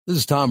This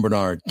is Tom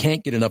Bernard.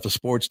 Can't get enough of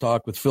sports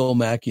talk with Phil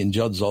Mackey and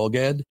Judd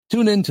Zolgad?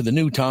 Tune in to the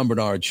new Tom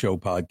Bernard Show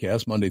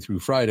podcast Monday through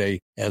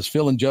Friday as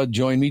Phil and Judd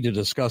join me to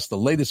discuss the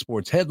latest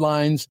sports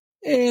headlines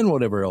and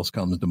whatever else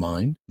comes to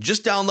mind.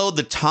 Just download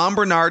the Tom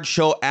Bernard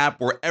Show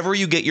app wherever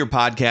you get your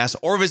podcasts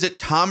or visit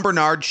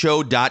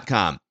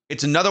tombernardshow.com.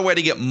 It's another way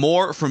to get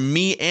more from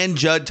me and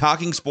Judd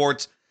talking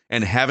sports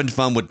and having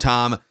fun with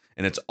Tom,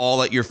 and it's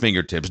all at your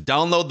fingertips.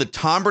 Download the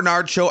Tom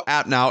Bernard Show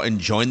app now and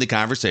join the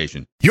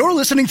conversation. You're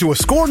listening to a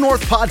Score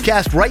North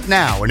podcast right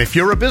now, and if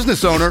you're a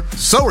business owner,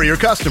 so are your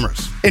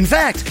customers. In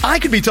fact, I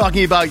could be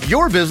talking about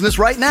your business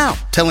right now,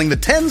 telling the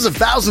tens of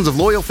thousands of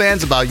loyal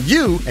fans about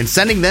you and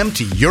sending them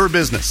to your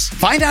business.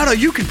 Find out how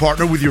you can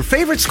partner with your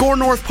favorite Score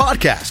North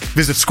podcast.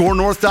 Visit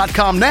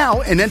scorenorth.com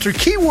now and enter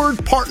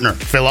keyword partner.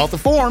 Fill out the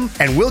form,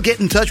 and we'll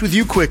get in touch with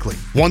you quickly.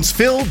 Once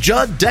Phil,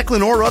 Judd,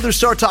 Declan, or others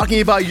start talking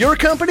about your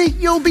company,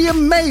 you'll be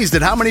amazed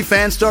at how many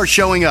fans start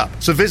showing up.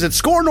 So visit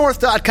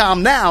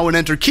scorenorth.com now and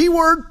enter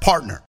keyword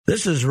partner.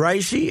 This is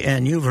Reusse,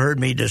 and you've heard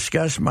me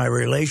discuss my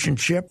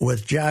relationship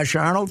with Josh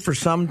Arnold for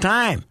some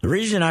time. The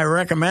reason I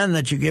recommend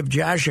that you give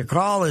Josh a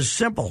call is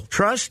simple: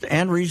 trust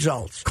and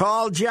results.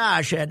 Call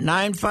Josh at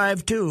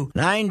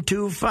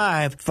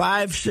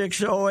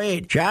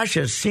 952-925-5608. Josh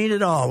has seen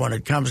it all when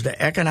it comes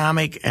to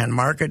economic and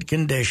market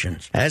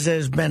conditions. As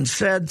has been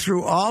said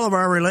through all of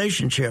our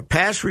relationship,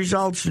 past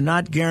results do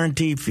not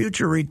guarantee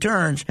future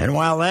returns, and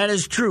while that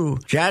is true,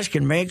 Josh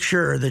can make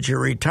sure that your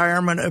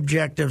retirement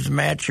objectives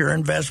match your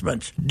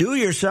investments. Do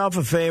yourself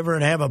a favor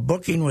and have a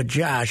booking with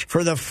Josh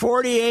for the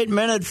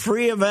 48-minute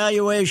free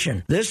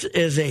evaluation. This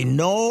is a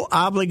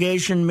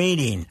no-obligation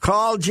meeting.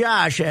 Call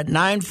Josh at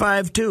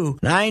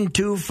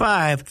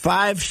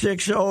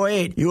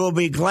 952-925-5608. You will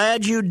be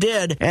glad you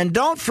did, and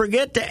don't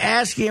forget to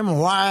ask him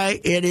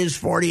why it is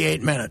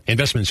 48 minutes.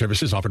 Investment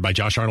services offered by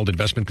Josh Arnold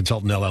Investment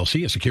Consultant,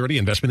 LLC, a security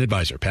investment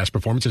advisor. Past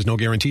performance is no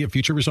guarantee of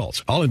future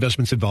results. All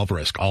investments involve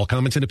risk. All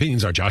comments and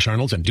opinions are Josh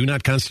Arnold's and do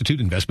not constitute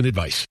investment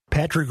advice.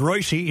 Patrick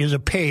Reusse is a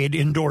paid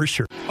endorser.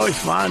 Oh,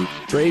 it's fun,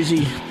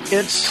 crazy.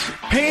 It's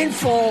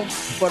painful,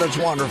 but it's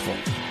wonderful.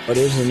 What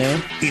is the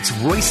name? It's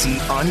Reusse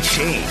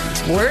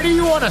Unchained. Where do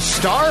you want to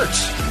start?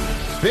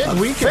 Big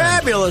weekend.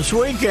 Fabulous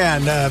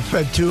weekend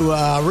to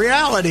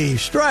reality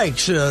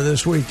strikes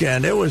this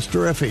weekend. It was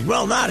terrific.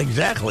 Well, not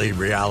exactly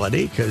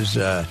reality, because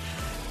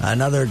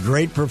another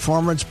great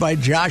performance by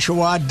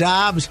Joshua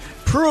Dobbs,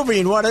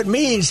 proving what it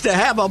means to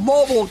have a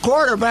mobile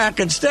quarterback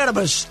instead of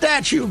a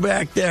statue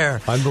back there.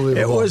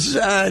 Unbelievable. It was,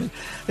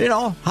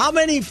 how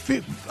many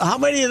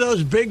of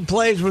those big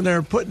plays when they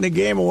were putting the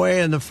game away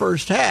in the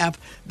first half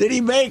did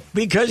he make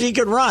because he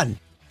could run?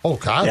 Oh,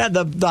 God. Yeah,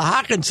 the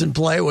Hawkinson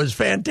play was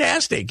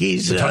fantastic.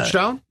 He's the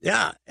touchdown?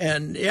 Yeah,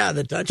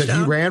 the touchdown. That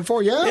he ran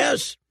for? Yeah.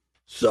 Yes.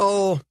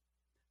 So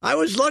I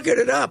was looking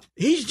it up.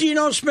 He's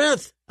Geno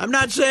Smith. I'm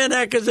not saying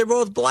that because they're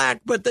both black,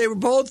 but they were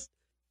both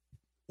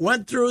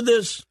went through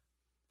this.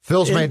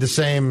 Phil's made the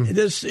same.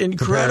 This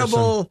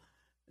incredible.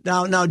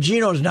 Now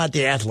Geno's not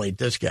the athlete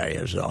this guy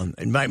is.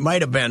 It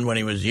might have been when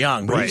he was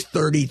young, but He's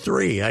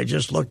 33. I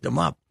just looked him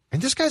up.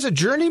 And this guy's a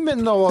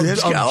journeyman, though.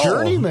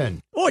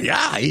 Journeyman. Oh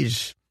yeah,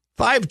 he's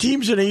 5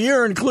 teams in a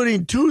year,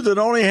 including 2 that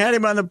only had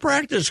him on the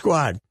practice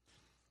squad.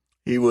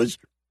 He was,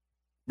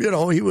 he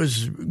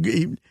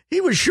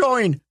was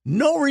showing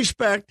no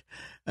respect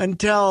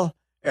until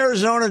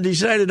Arizona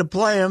decided to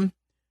play him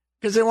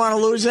because they want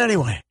to lose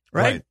anyway,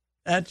 right?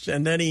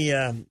 And then he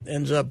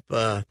ends up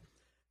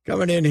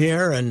coming in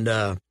here and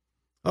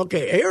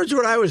okay. Here's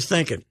what I was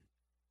thinking: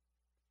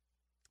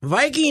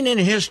 Viking in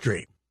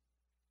history.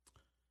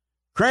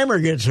 Kramer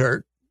gets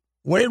hurt.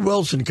 Wade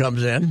Wilson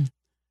comes in,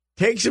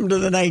 takes him to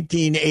the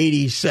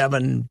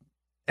 1987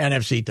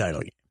 NFC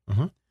title game.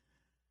 Mm-hmm.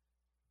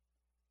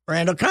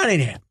 Randall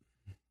Cunningham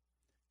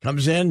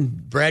comes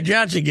in. Brad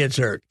Johnson gets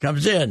hurt.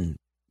 Comes in.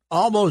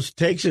 Almost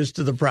takes us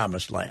to the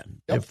promised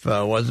land if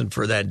it wasn't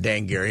for that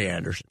dang Gary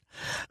Anderson.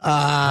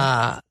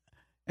 And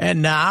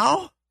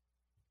now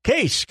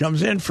Case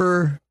comes in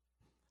for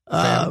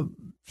Sam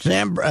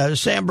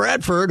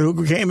Bradford,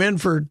 who came in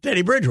for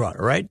Teddy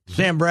Bridgewater, right? Mm-hmm.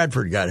 Sam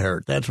Bradford got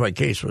hurt. That's why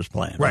Case was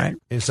playing, right?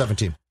 In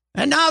 17.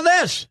 And now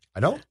this.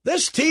 I know.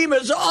 This team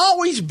is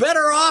always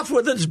better off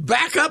with its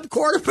backup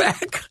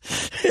quarterback.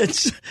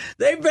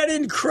 They've been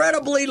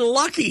incredibly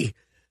lucky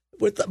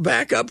with the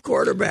backup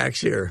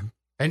quarterbacks here.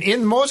 And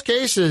in most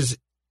cases,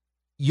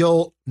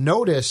 you'll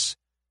notice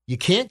you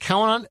can't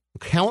count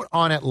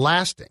on it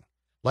lasting.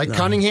 Like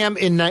Cunningham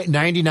in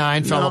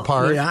 99 fell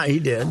apart. Yeah, he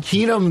did.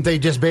 Keenum, they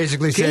just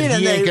basically said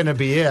he ain't going to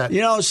be it.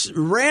 You know,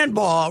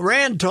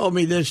 Rand told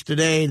me this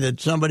today, that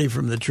somebody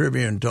from the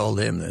Tribune told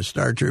him, the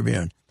Star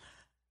Tribune.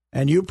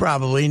 And you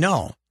probably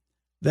know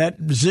that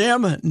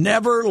Zim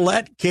never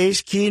let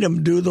Case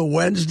Keenum do the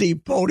Wednesday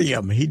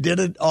podium. He did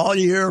it all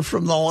year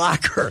from the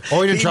locker.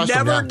 Oh, he didn't trust him.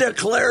 He never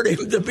declared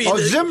him to be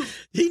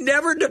He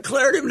never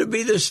declared him to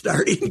be the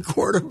starting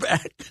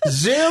quarterback.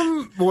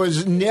 Zim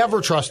was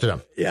never trusted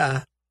him.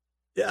 Yeah.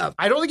 Yeah.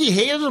 I don't think he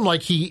hated him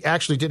like he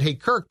actually did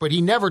hate Kirk, but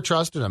he never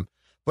trusted him.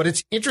 But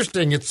it's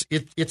interesting.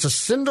 It's a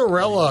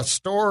Cinderella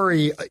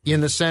story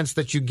in the sense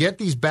that you get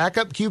these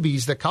backup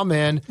QBs that come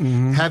in,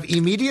 have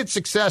immediate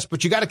success,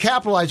 but you got to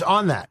capitalize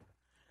on that.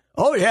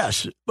 Oh,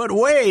 yes. But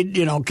Wade,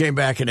 came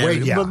back and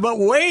everything. Yeah. But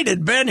Wade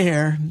had been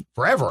here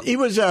Forever. He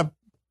was a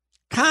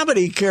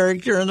comedy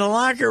character in the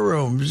locker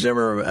room.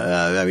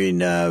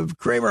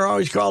 Kramer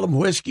always called him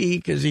Whiskey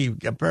because they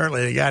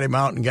got him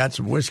out and got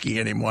some whiskey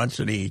in him once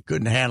and he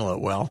couldn't handle it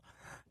well.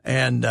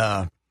 And,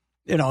 that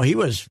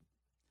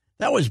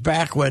was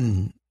back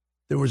when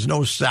there was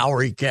no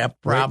salary cap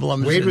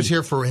problems. Wade was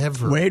here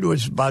forever. Wade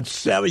was about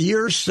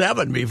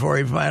 7 before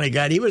he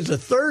finally he was the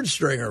third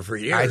stringer for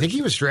years. I think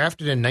he was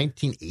drafted in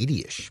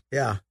 1980-ish.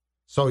 Yeah.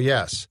 So,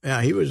 yes.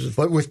 Yeah, he was.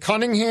 But with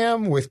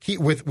Cunningham,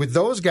 with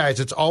those guys,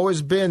 it's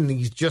always been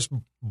these just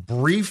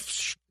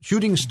brief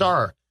shooting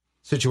star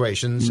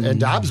situations, and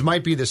Dobbs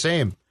might be the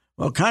same.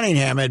 Well,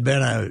 Cunningham had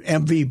been an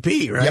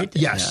MVP, right?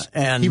 Yes.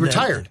 Yeah. And he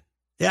retired.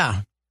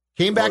 Yeah.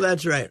 Came back. Oh,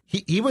 that's right.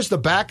 He was the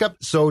backup.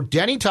 So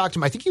Denny talked to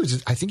him. I think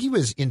he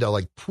was into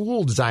like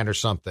pool design or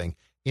something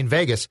in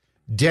Vegas.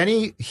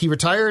 Denny, he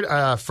retired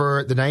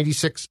for the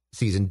 96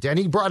 season.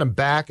 Denny brought him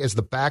back as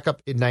the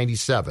backup in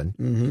 97.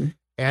 Mm-hmm.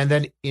 And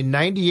then in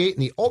 98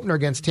 in the opener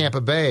against Tampa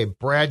Bay,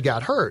 Brad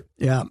got hurt.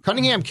 Yeah.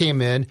 Cunningham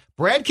came in.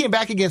 Brad came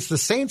back against the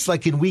Saints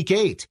like in week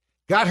 8.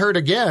 Got hurt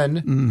again.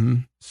 Mm-hmm.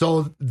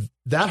 So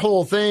that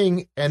whole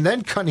thing, and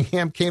then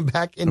Cunningham came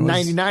back in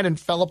 99 and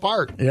fell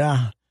apart.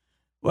 Yeah.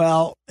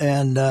 Well,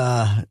 and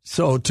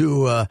so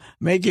to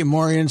make him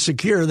more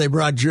insecure, they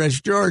brought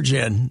Jeff George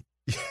in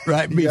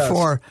right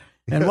before.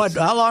 And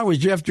how long was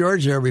Jeff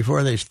George there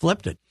before they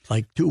flipped it?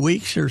 Like 2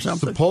 weeks or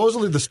something?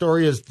 Supposedly the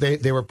story is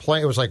they were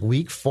playing, it was like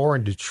week 4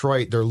 in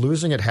Detroit. They're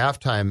losing at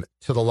halftime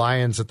to the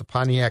Lions at the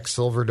Pontiac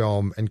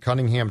Silverdome, and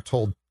Cunningham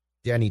told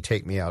Denny,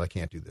 take me out. I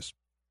can't do this.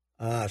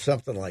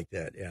 Something like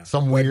that, yeah.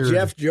 Some weird.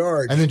 Jeff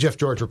George. And then Jeff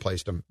George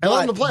replaced him. And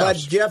in the playoffs. But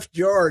Jeff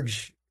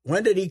George,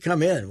 when did he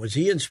come in? Was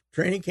he in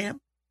training camp?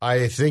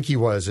 I think he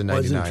was in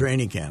 99. Was in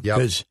training camp.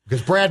 Yep.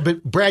 Because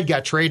Brad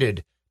got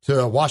traded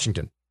to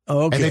Washington.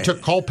 Okay. And they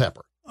took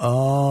Culpepper.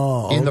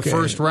 Oh, in the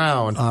first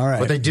round. All right.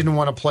 But they didn't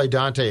want to play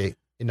Dante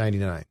in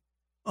 99.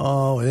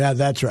 Oh, yeah,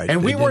 that's right.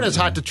 And we weren't as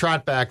hot to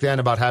trot back then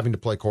about having to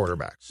play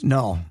quarterbacks.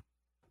 No,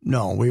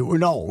 we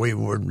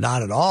were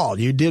not at all.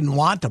 You didn't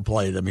want to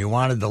play them. You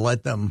wanted to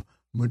let them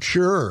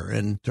mature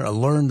and to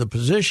learn the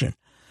position.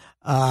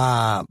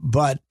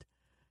 But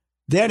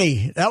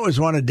Denny, that was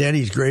one of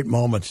Denny's great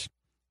moments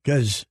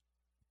because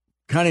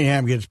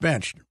Cunningham gets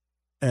benched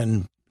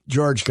and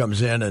George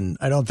comes in, and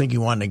I don't think he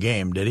won the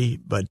game, did he?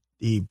 But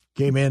he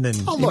came in and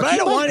he might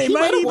have won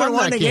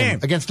the game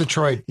against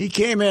Detroit. He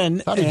came in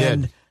Thought he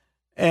did.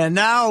 And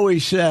now we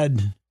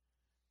said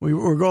we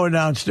were going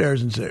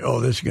downstairs and say,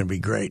 "Oh, this is going to be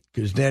great,"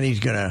 because Denny's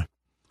gonna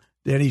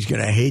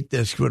hate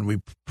this when we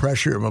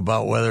pressure him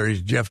about whether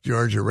he's Jeff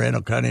George or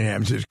Randall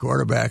Cunningham's his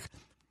quarterback.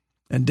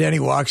 And Denny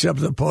walks up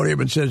to the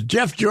podium and says,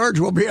 "Jeff George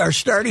will be our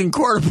starting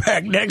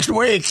quarterback next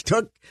week."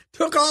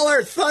 Took all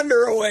our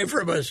thunder away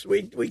from us.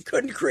 We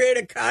couldn't create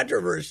a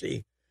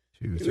controversy.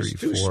 It was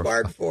too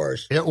smart for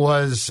us. It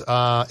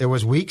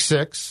was week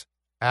 6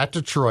 at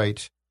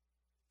Detroit.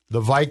 The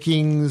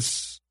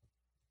Vikings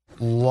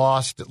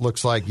lost, it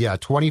looks like,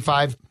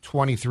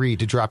 25-23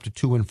 to drop to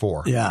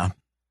 2-4. Yeah.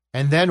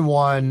 And then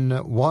won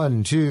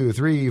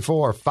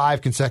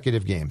 5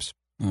 consecutive games.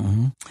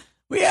 Mm-hmm.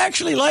 We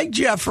actually liked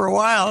Jeff for a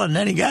while, and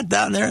then he got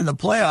down there in the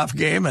playoff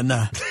game, and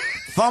the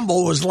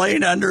fumble was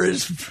laying under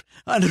his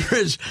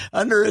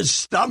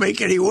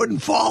stomach, and he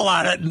wouldn't fall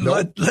on it and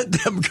let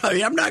them go.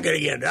 I'm not going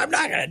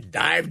to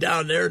dive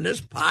down there in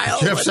this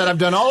pile. Jeff said, "I've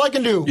done all I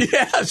can do."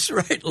 Yes,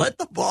 right. Let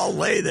the ball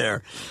lay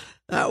there.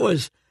 That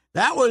was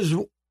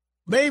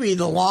maybe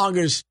the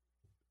longest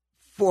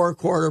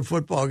 4-quarter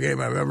football game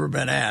I've ever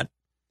been at,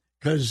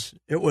 because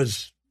it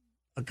was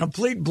a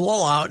complete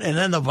blowout, and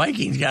then the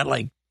Vikings got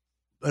like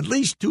at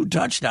least 2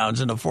 touchdowns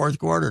in the fourth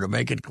quarter to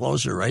make it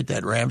closer, right,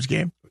 that Rams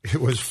game?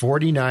 It was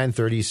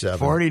 49-37.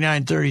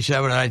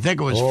 49-37, and I think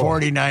it was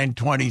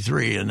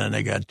 49-23, and then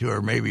they got 2,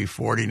 or maybe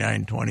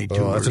 49-22.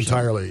 Oh, that's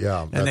entirely,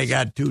 yeah. And they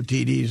got 2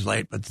 TDs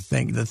late, but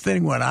the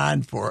thing went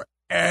on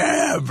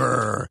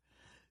forever.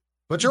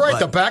 But you're right,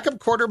 the backup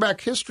quarterback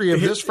history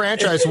of this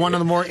franchise is one of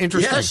the more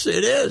interesting. Yes,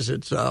 it is.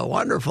 It's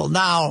wonderful.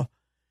 Now,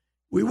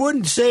 we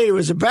wouldn't say he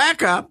was a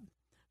backup,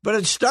 but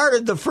it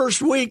started the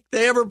first week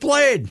they ever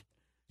played.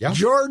 Yeah.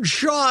 George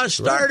Shaw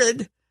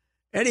started,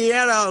 and he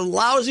had a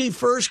lousy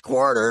first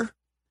quarter,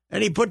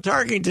 and he put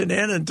Tarkington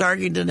in, and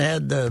Tarkington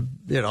had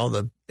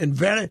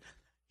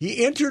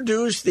he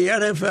introduced the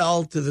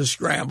NFL to the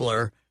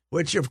scrambler,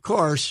 which, of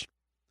course,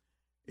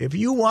 if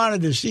you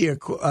wanted to see a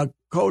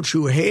coach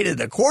who hated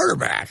the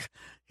quarterback,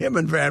 him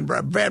and Van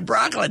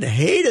Brocklin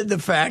hated the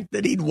fact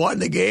that he'd won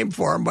the game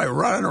for him by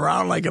running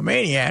around like a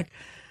maniac,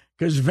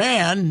 because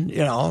Van,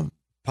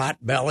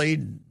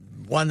 pot-bellied,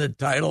 won the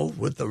title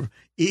with the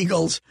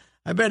Eagles.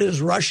 I bet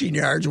his rushing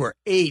yards were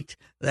 8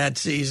 that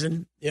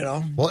season,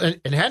 Well,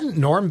 and hadn't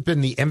Norm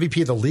been the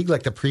MVP of the league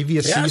like the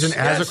previous season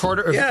as a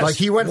quarter? Yes. Like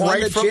he won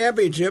the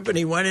championship and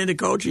he went into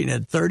coaching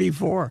at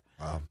 34.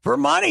 Wow. For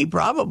money,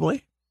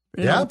 probably.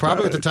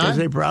 Probably at the time. Because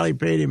they probably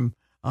paid him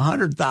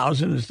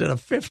 $100,000 instead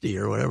of $50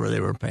 or whatever they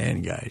were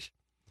paying guys.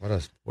 What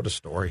a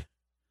story.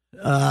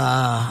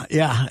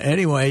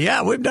 Anyway,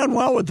 we've done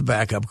well with the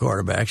backup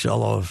quarterbacks,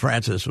 although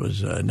Francis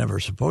was never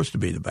supposed to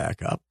be the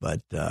backup.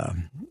 But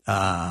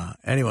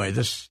anyway,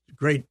 this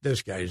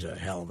guy's a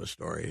hell of a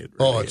story. It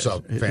really it's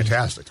a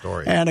fantastic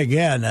story. And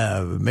again,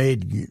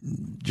 made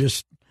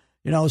just,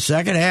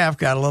 second half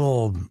got a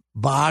little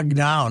bogged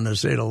down, to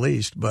say the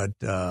least. But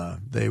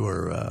they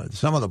were,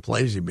 some of the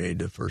plays he made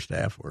the first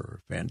half were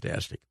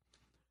fantastic.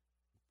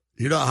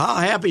 How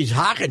happy is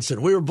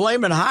Hawkinson? We were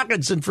blaming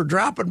Hawkinson for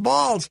dropping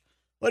balls.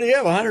 What do you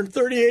have,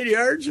 138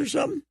 yards or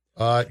something?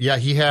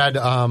 He had,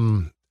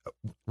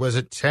 was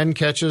it 10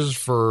 catches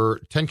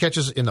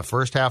in the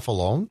first half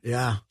alone?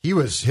 Yeah. He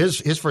was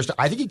his first,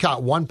 I think he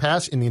caught one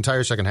pass in the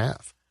entire second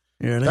half.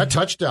 Really? That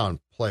touchdown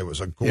play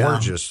was a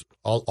gorgeous,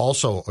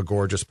 also a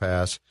gorgeous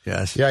pass.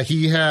 Yes. Yeah,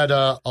 he had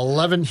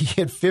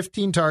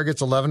 15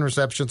 targets, 11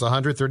 receptions,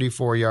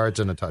 134 yards,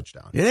 and a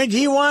touchdown. You think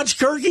he wants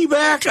Kirky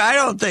back? I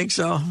don't think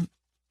so.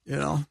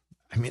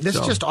 I mean, this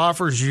just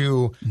offers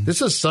you,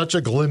 this is such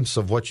a glimpse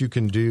of what you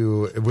can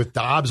do with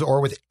Dobbs or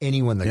with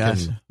anyone that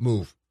can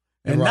move.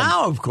 And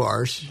now, of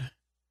course,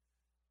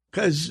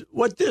 because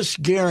what this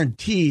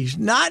guarantees,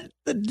 not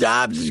that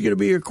Dobbs is going to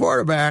be your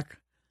quarterback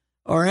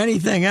or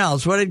anything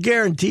else, what it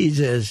guarantees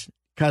is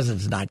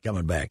Cousins not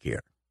coming back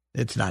here.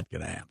 It's not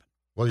going to happen.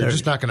 Well, you're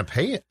just not going to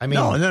pay it. I mean,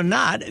 no, they're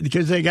not,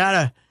 because they got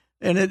to,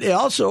 and it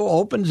also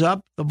opens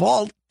up the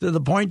vault to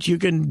the point you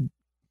can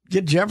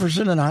get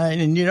Jefferson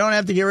and you don't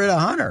have to get rid of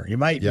Hunter. They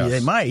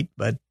might,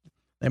 but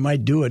they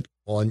might do it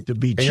to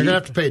be cheap. And you're going to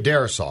have to pay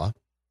Darisaw.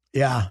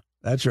 Yeah,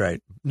 that's right.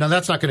 Now,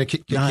 that's not going to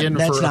kick in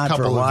for a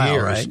couple of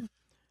years. Right?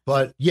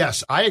 But,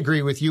 yes, I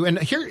agree with you. And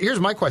here's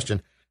my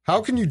question.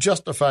 How can you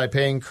justify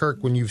paying Kirk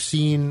when you've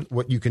seen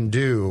what you can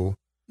do?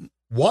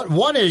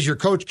 One is your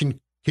coach can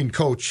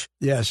coach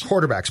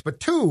quarterbacks. But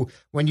two,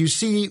 when you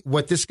see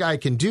what this guy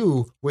can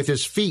do with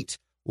his feet,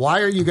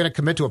 why are you going to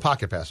commit to a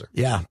pocket passer?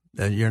 Yeah,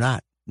 you're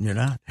not. You're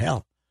not.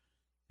 Hell,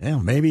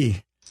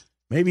 maybe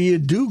you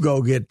do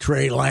go get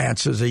Trey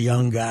Lance as a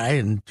young guy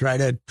and try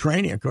to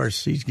train him. Of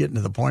course, he's getting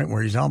to the point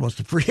where he's almost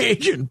a free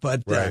agent.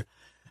 But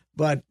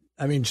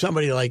I mean,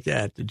 somebody like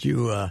that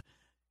you.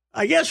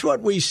 I guess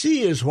what we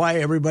see is why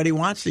everybody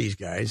wants these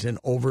guys and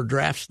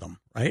overdrafts them,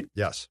 right?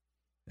 Yes.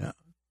 Yeah.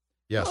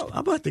 Yes. Oh,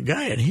 how about the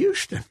guy in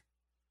Houston?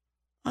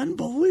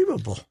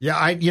 Unbelievable.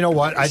 Yeah, you know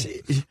what?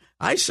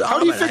 I saw. How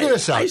do you figure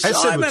this out? I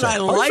saw him and I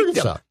liked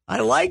him. I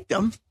liked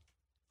him.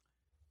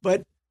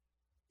 But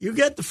you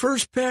get the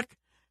first pick,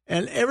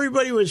 and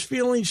everybody was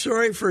feeling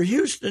sorry for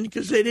Houston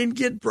because they didn't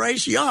get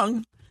Bryce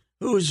Young,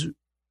 who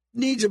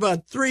needs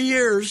about 3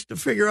 years to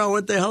figure out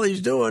what the hell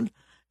he's doing,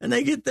 and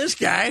they get this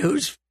guy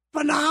who's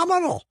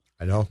phenomenal.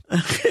 I know.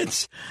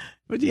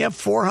 But you have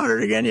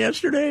 400 again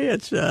yesterday.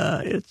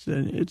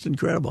 It's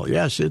incredible.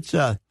 Yes, it's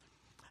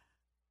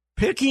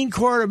picking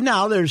quarterback.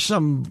 Now there's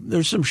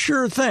some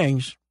sure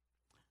things,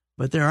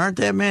 but there aren't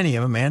that many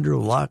of them. Andrew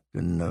Luck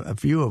and a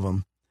few of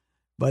them.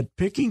 But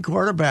picking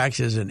quarterbacks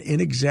is an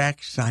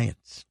inexact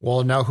science.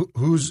 Well, now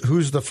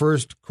who's the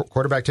first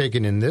quarterback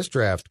taken in this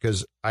draft?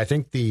 Because I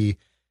think the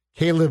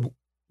Caleb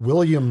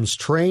Williams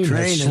train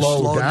has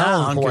slowed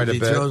down quite a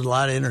bit. He throws a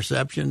lot of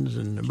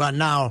interceptions,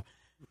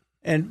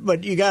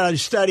 but you got to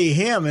study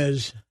him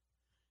as,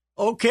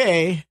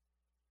 okay,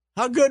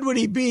 how good would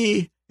he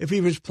be if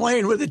he was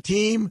playing with a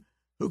team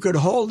who could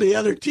hold the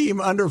other team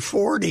under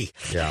 40?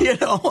 Yeah.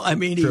 I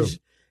mean, True.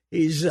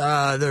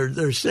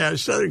 Their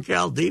Southern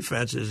Cal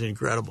defense is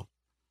incredible.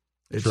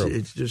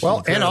 It's just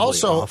and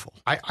also awful.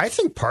 I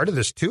think part of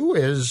this too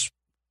is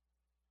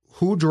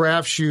who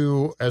drafts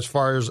you as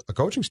far as a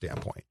coaching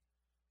standpoint.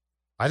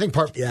 I think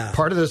part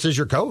of this is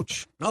your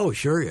coach. Oh,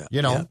 sure, yeah.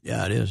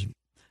 Yeah, it is.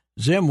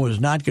 Zim was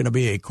not going to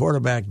be a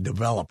quarterback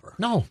developer.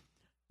 No.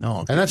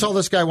 And that's all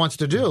this guy wants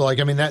to do.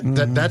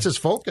 That's his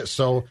focus.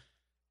 So,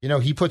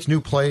 he puts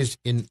new plays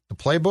in the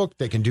playbook.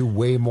 They can do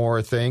way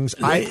more things.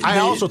 I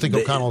also think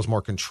O'Connell has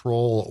more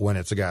control when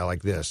it's a guy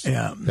like this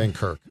than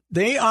Kirk.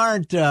 They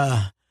aren't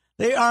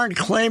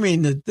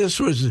claiming that this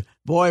was,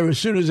 as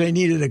soon as they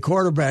needed a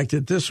quarterback,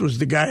 that this was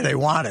the guy they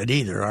wanted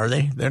either, are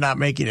they? They're not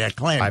making that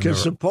claim.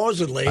 Because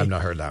supposedly, I've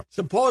not heard that.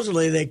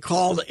 Supposedly they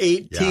called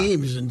 8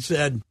 teams and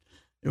said,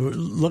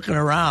 looking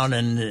around,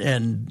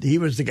 and he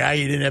was the guy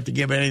you didn't have to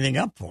give anything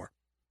up for.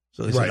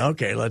 So they said,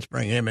 okay, let's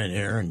bring him in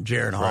here, and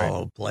Jaron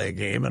Hall will play a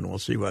game, and we'll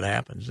see what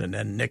happens. And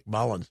then Nick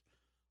Mullins.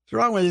 What's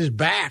wrong with his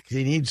back? Does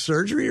he need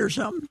surgery or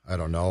something? I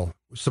don't know.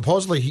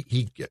 Supposedly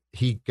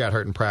he got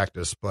hurt in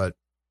practice, but,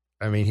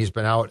 I mean, he's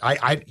been out.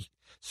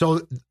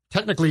 So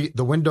technically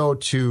the window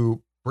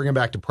to bring him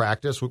back to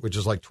practice, which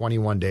is like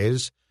 21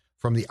 days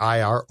from the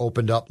IR,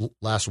 opened up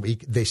last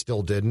week. They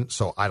still didn't,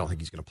 so I don't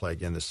think he's going to play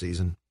again this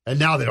season. And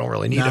now they don't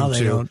really need him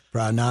to.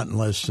 Probably not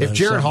unless if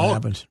Jaron Hall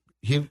happens.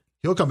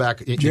 He'll come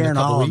back in a Jaron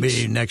couple Hall will weeks.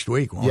 be next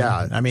week.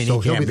 Yeah, I mean, so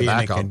he he'll can't be the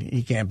in backup.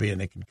 he can't be in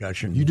the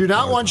concussion. You do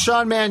not want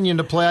Sean Mannion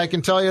to play. I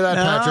can tell you that,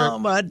 Patrick. No,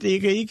 but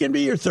he can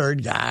be your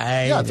third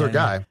guy. Yeah, third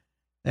guy.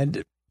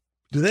 And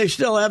do they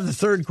still have the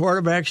third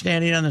quarterback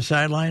standing on the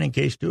sideline in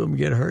case two of them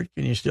get hurt?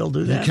 Can you still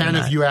do that? You can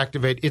if you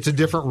activate. It's a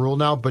different rule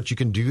now, but you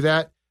can do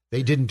that.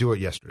 They didn't do it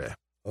yesterday.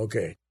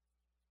 Okay.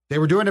 They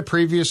were doing it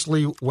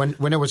previously when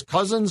it was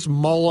Cousins,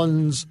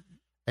 Mullins,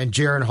 and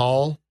Jaron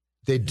Hall.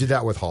 They did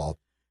that with Hall.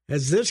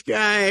 Has this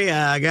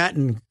guy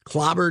gotten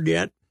clobbered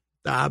yet,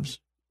 Dobbs?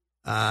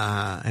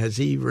 Has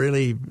he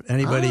really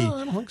anybody?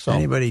 I don't think so.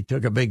 Anybody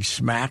took a big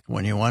smack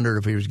when you wondered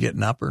if he was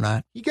getting up or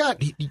not? They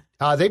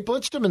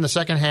blitzed him in the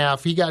second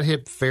half. He got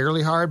hit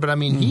fairly hard, but I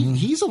mean,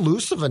 he's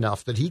elusive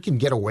enough that he can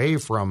get away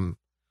from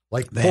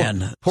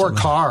poor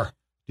Carr.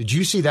 Did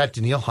you see that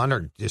Daniil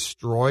Hunter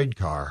destroyed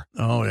Carr?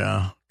 Oh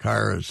yeah,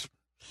 Carr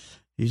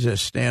he's a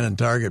standing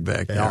target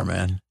back there,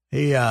 man.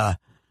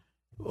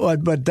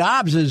 But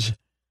Dobbs has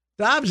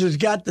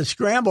got the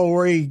scramble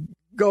where he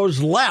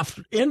goes left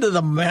into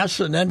the mess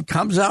and then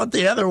comes out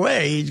the other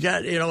way. He's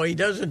got, he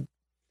doesn't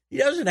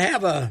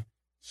have a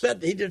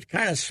set. He just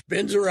kind of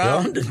spins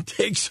around and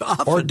takes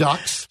off. Or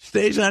ducks.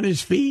 Stays on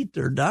his feet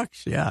or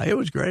ducks. Yeah, it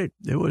was great.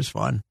 It was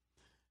fun.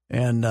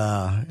 And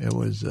it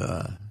was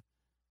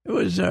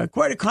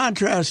quite a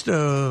contrast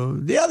to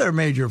the other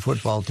major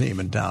football team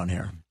in town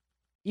here.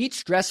 Eat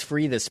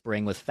stress-free this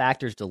spring with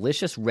Factor's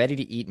delicious,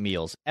 ready-to-eat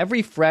meals.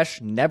 Every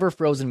fresh,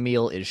 never-frozen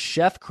meal is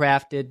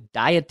chef-crafted,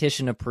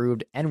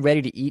 dietitian-approved, and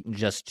ready to eat in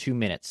just 2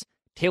 minutes.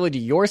 Tailored to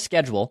your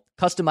schedule,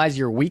 customize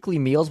your weekly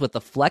meals with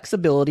the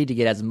flexibility to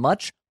get as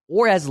much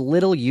or as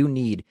little you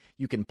need.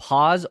 You can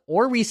pause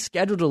or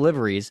reschedule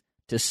deliveries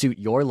to suit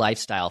your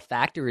lifestyle.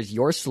 Factor is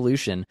your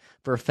solution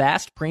for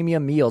fast,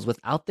 premium meals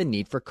without the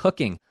need for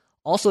cooking.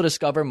 Also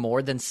discover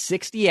more than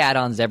 60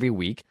 add-ons every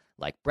week,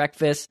 like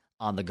breakfast,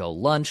 on-the-go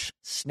lunch,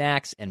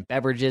 snacks, and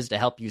beverages to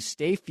help you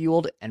stay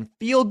fueled and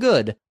feel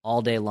good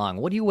all day long.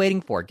 What are you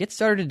waiting for? Get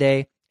started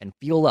today and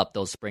fuel up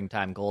those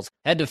springtime goals.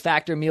 Head to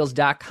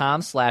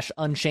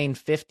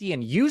factormeals.com/unchained50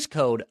 and use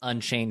code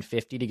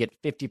unchained50 to get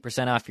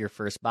 50% off your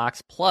first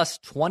box plus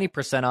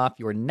 20% off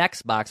your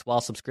next box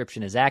while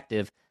subscription is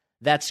active.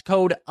 That's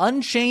code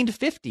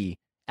unchained50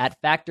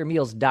 at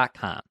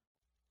factormeals.com.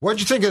 What did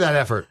you think of that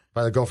effort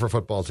by the Gopher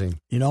football team?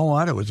 You know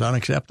what? It was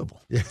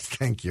unacceptable. Yes,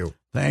 thank you.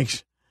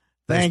 Thanks.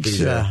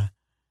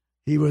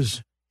 He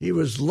was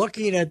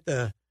looking at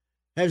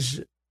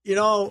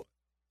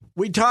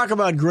we talk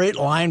about great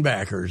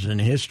linebackers in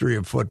the history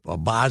of football.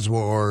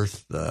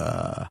 Bosworth,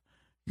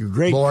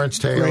 Lawrence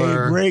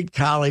Taylor, great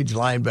college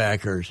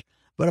linebackers.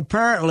 But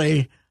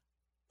apparently,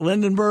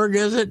 Lindenberg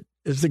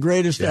is the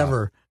greatest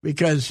ever,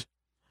 because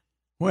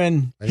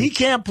when he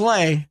can't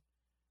play,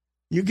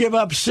 you give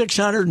up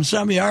 600 and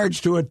some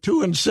yards to a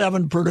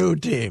 2-7 Purdue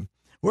team.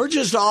 We're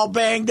just all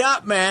banged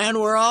up, man.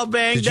 We're all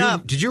banged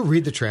up. Did you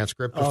read the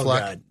transcript of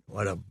Fleck? God,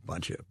 what a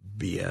bunch of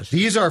BS.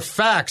 These are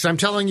facts. I'm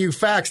telling you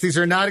facts. These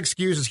are not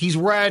excuses. He's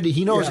read.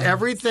 He knows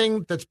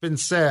everything that's been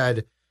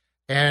said,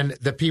 and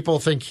the people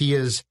think he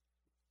is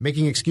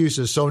making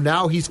excuses. So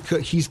now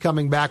he's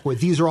coming back with,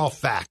 these are all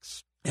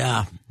facts.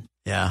 Yeah.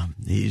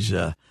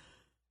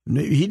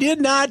 He did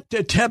not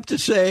attempt to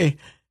say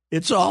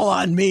it's all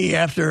on me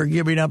after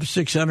giving up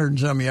 600 and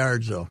some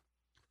yards, though.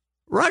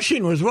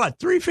 Rushing was what,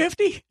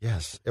 350?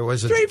 Yes, it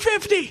was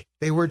 350.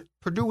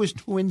 Purdue was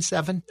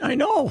 2-7. I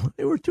know,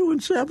 they were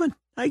 2-7.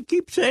 I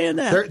keep saying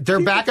that. Their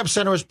backup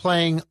center was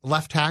playing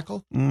left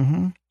tackle.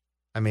 Mm-hmm.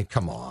 I mean,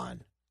 come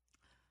on.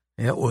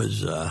 It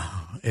was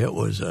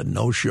a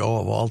no-show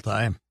of all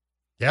time.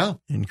 Yeah,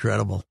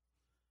 incredible.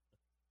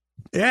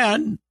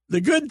 And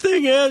the good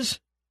thing is,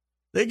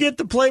 they get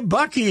to play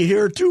Bucky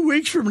here 2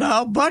 weeks from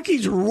now.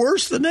 Bucky's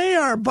worse than they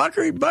are.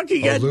 Bucky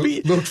got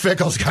beat. Luke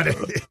Fickle's got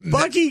it.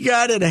 Bucky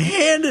got it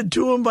handed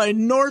to him by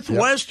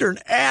Northwestern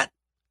at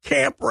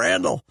Camp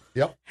Randall.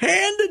 Yep.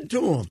 Handed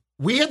to him.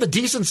 We had the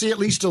decency at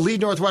least to lead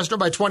Northwestern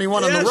by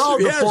 21 on the road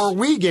before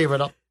we gave it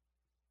up.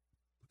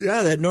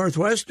 Yeah, that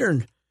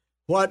Northwestern.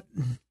 What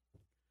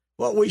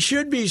we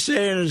should be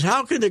saying is,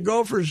 how can the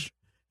Gophers,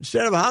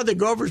 instead of how the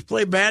Gophers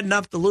play bad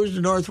enough to lose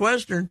to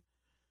Northwestern,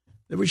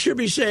 we should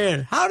be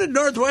saying, how did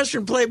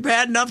Northwestern play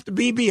bad enough to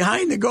be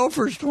behind the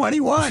Gophers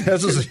 21?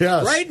 Yes.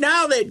 Right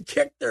now, they'd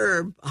kick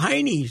their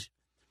heinies.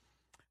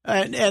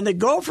 And the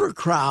Gopher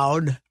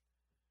crowd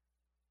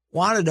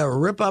wanted to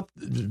rip up,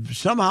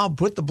 somehow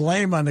put the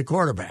blame on the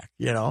quarterback.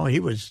 You know,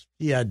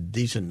 he had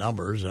decent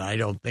numbers, and I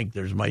don't think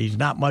he's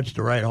not much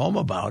to write home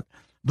about.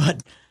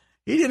 But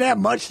he didn't have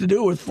much to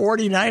do with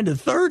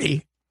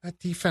 49-30. That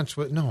defense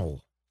was,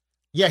 no.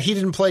 Yeah, he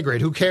didn't play great.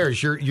 Who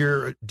cares?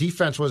 Your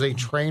defense was a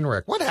train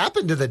wreck. What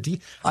happened to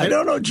the I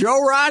don't know.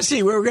 Joe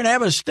Rossi. We were going to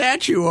have a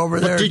statue over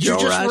there. Did Joe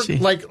you just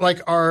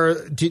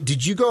Rossi.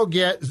 Did you go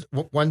get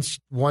once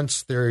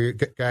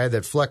the guy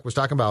that Fleck was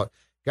talking about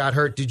got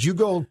hurt? Did you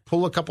go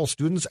pull a couple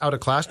students out of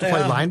class to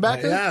play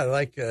linebacker? Yeah,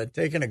 like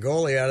taking a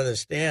goalie out of the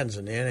stands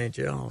in the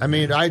NHL. I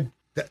mean,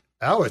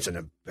 it's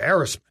an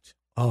embarrassment.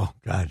 Oh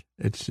God,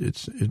 it's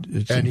and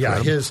incredible.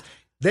 yeah,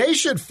 They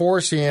should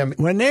force him.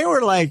 When they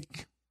were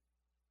like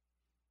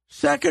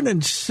 2nd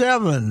and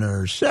 7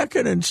 or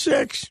 2nd and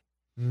 6,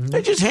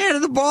 they just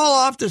handed the ball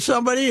off to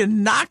somebody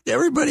and knocked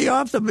everybody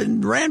off them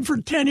and ran for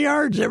 10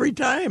 yards every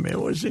time. It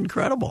was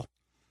incredible.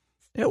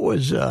 It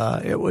was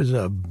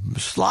a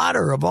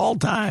slaughter of all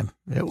time.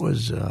 It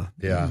was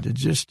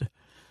just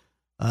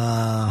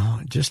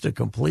a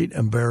complete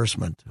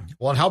embarrassment.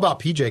 Well, and how about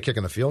PJ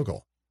kicking the field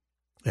goal?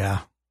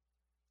 Yeah.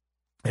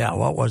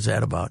 What was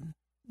that about?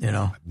 You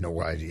know, I have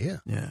no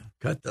idea. Yeah,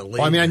 cut the lead.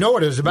 Well, I mean, I know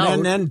what it was about.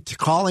 And then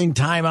calling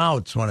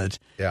timeouts when it's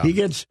he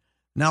gets.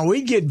 Now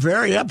we'd get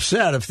very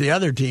upset if the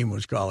other team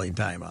was calling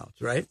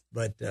timeouts, right?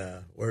 But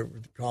we're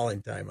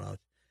calling timeouts.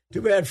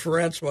 Too bad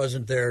Ferentz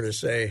wasn't there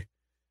to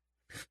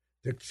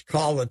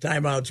call the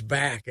timeouts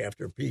back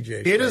after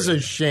PJ. It is a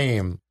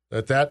shame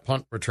that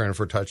punt return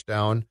for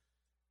touchdown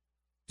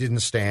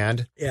didn't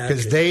stand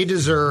because they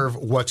deserve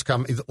what's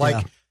coming.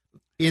 Like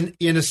in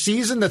a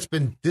season that's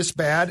been this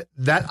bad,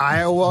 that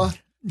Iowa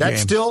that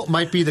still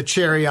might be the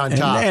cherry on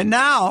top. And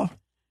now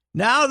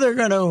they're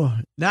going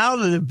to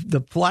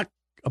the Pluck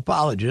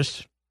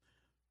apologists,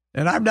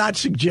 and I'm not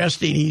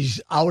suggesting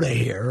he's out of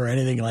here or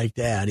anything like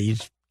that.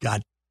 He's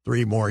got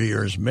 3 more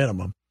years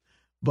minimum,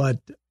 but.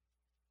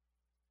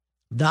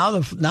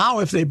 Now,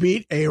 if they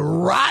beat a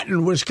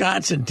rotten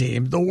Wisconsin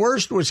team, the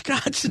worst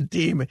Wisconsin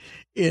team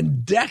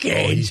in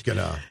decades, he's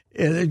gonna.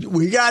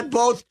 We got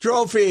both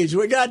trophies.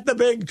 We got the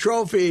big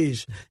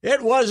trophies.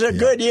 It was a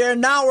good year.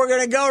 Now we're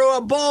going to go to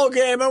a bowl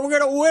game, and we're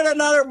going to win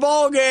another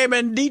bowl game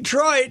in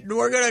Detroit, and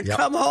we're going to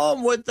come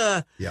home with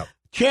the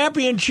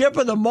championship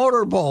of the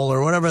Motor Bowl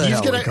or whatever the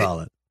hell we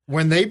call it.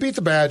 When they beat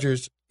the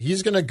Badgers,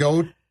 he's going to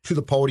go to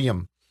the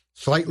podium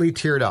slightly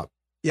teared up.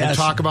 And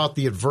talk about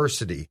the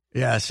adversity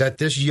that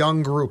this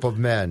young group of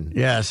men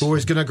who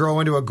is going to grow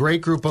into a great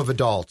group of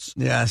adults.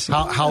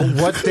 How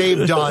what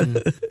they've done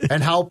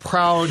and how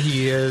proud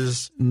he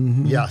is.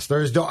 Mm-hmm. Yes,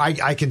 there's no.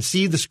 I can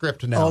see the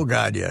script now. Oh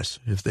God, yes.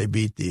 If they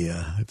beat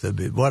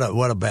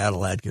what a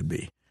battle that could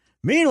be.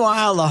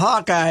 Meanwhile, the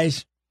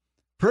Hawkeyes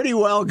pretty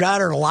well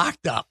got her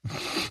locked up.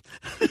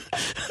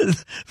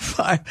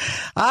 How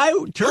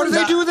do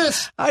they do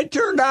this? I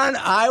turned on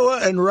Iowa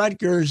and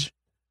Rutgers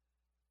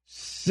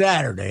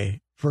Saturday.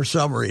 For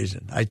some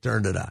reason, I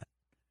turned it on.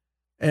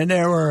 And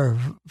there were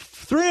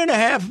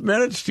 3.5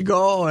 minutes to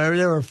go.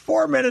 There were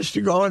 4 minutes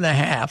to go in the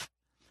half.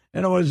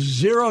 And it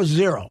was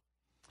 0-0.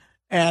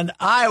 And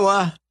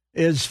Iowa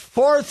is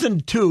 4th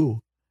and 2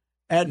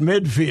 at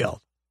midfield.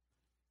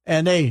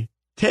 And they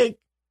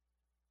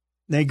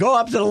go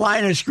up to the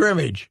line of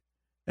scrimmage.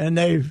 And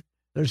they're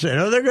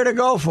saying, they're going to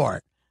go for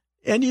it.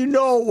 And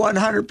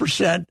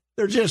 100%.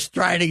 They're just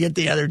trying to get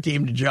the other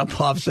team to jump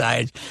off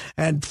sides.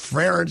 And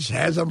Ferentz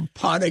has them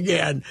punt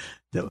again.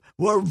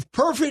 We're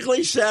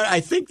perfectly set.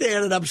 I think they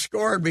ended up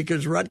scoring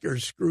because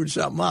Rutgers screwed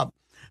something up.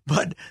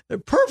 But they're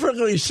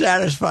perfectly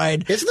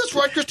satisfied. Isn't this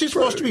Rutgers team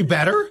supposed to be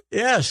better?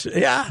 Yes,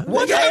 yeah.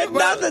 They had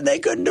nothing. They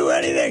couldn't do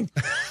anything.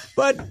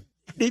 But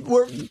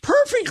we're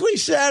perfectly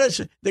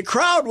satisfied. The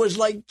crowd was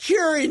like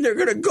cheering. They're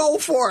going to go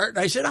for it. And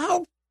I said,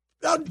 how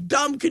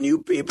dumb can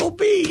you people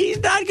be? He's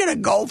not going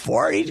to go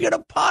for it. He's going to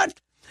punt.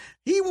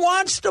 He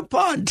wants to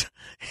punt.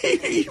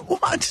 He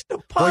wants to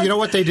punt. Well, you know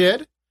what they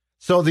did?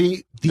 So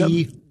the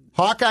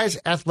Hawkeyes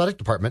athletic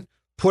department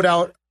put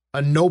out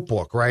a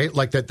notebook, right?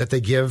 Like that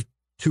they give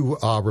to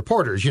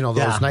reporters,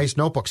 those nice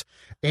notebooks.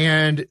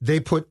 And they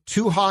put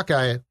 2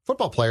 Hawkeye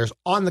football players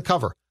on the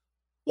cover.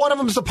 One of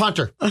them is a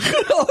punter.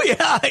 Oh,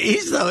 yeah.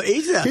 He's one of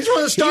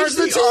the stars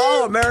of the team.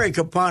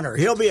 All-American punter.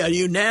 He'll be a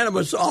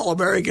unanimous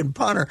All-American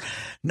punter.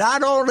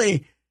 Not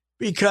only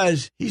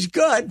because he's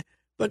good,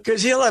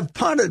 because he'll have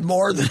punted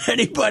more than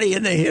anybody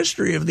in the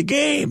history of the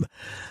game.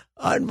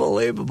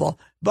 Unbelievable.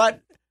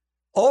 But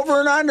over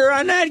and under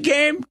on that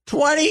game,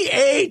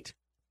 28.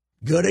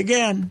 Good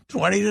again,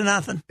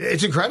 20-0.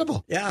 It's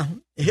incredible. Yeah.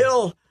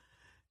 Hill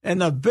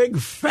and the big,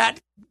 fat,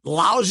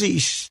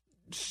 lousy,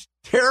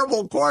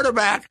 terrible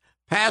quarterback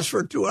passed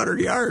for 200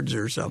 yards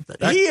or something.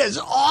 He is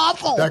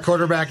awful. That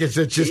quarterback he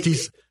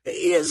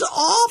is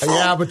awful.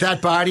 Yeah, but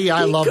that body,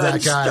 I love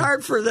that guy.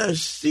 Start for the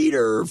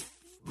Cedar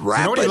Rapids.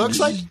 You know what he looks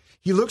like?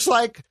 He looks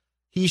like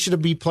he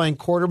should be playing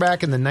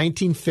quarterback in the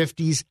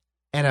 1950s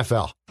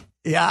NFL.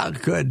 Yeah,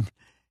 good.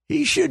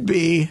 He should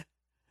be.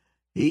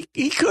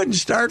 He couldn't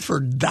start for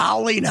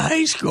Dowling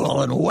High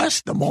School in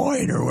West Des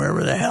Moines or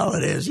wherever the hell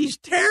it is. He's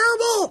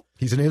terrible.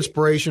 He's an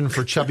inspiration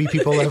for chubby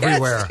people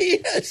everywhere.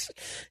 Yes,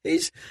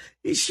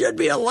 he should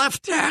be a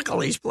left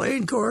tackle. He's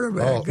playing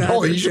quarterback.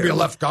 He should be a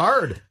left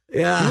guard.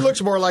 Yeah, he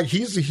looks more like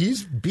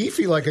he's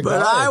beefy like a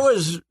guard.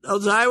 But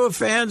those Iowa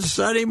fans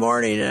Sunday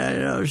morning, I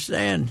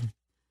understand.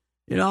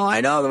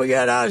 I know that we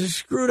got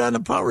screwed on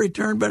the punt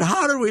return, but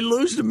how did we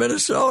lose to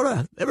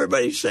Minnesota?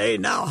 Everybody's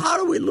saying now, how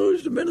did we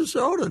lose to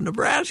Minnesota,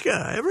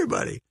 Nebraska,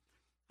 everybody?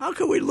 How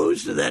could we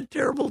lose to that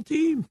terrible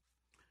team?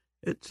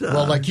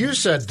 Well, like you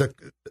said,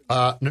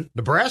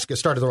 Nebraska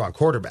started the wrong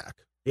quarterback.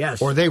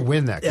 Yes. Or they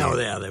win that game.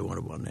 Yeah, they would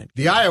have won that game.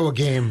 The Iowa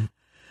game.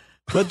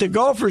 But the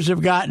Gophers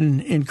have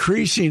gotten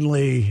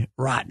increasingly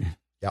rotten.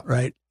 Yep.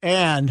 Right?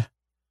 And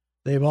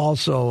they've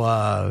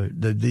also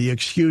the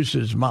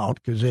excuses mount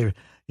because they,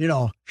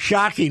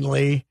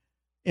 shockingly,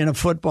 in a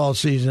football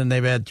season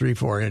they've had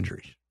 3-4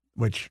 injuries,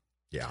 which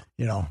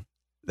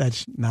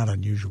that's not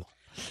unusual.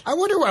 I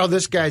wonder how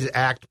this guy's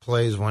act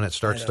plays when it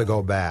starts to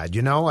go bad.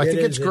 I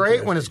think it's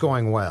great when it's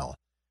going well,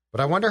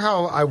 but I wonder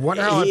how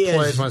it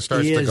plays when it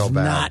starts to go bad. He's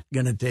not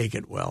going to take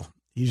it well.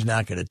 He's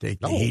not going to take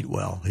the heat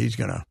well. He's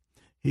going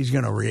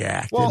to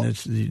react, and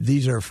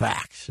these are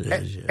facts.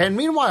 And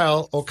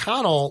meanwhile,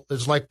 O'Connell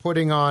is like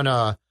putting on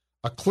a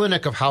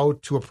clinic of how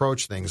to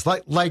approach things.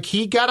 Like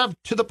he got up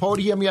to the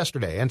podium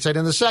yesterday and said,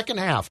 in the second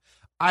half,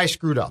 I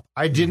screwed up.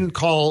 I didn't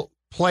call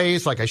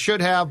plays like I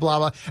should have, blah,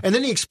 blah. And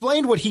then he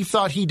explained what he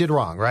thought he did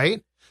wrong,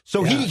 right?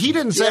 So he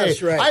didn't say,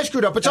 I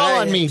screwed up. It's all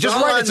on me.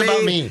 Just write it's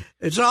about me.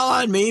 It's all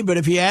on me, but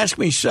if you ask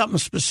me something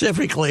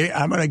specifically,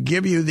 I'm going to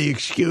give you the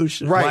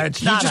excuse why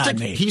it's not on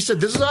me. He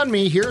said, this is on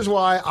me. Here's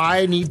why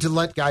I need to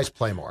let guys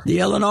play more. The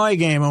Illinois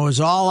game, it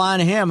was all on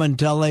him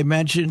until they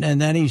mentioned,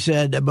 and then he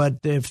said, but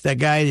if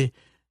the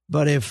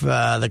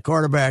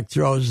quarterback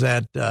throws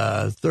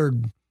that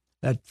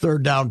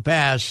third down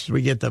pass,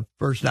 we get the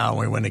first down,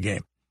 we win the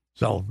game.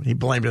 So he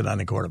blamed it on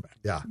the quarterback.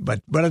 Yeah.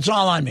 But it's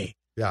all on me.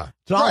 Yeah.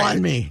 It's all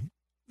on me.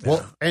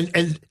 Well,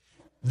 and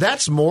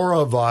that's more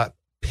of a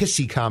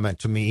pissy comment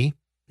to me.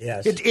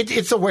 Yes.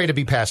 It's a way to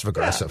be passive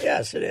aggressive.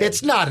 Yes, it is.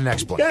 It's not an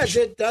explanation. Because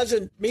it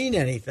doesn't mean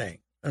anything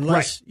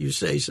unless you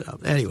say so.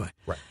 Anyway.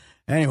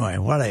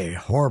 What a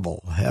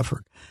horrible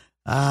effort.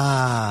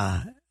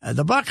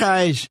 The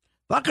Buckeyes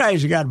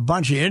have got a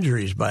bunch of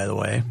injuries, by the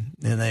way.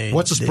 And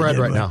what's the spread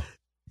right now?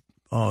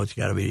 Oh, it's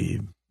got to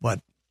be, what?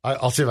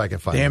 I'll see if I can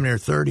find it. Damn near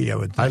 30, I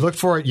would think. I looked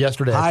for it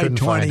yesterday. I couldn't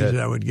find it. High 20s,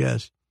 I would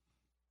guess.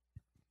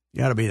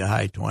 Got to be the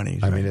high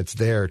 20s. I mean, it's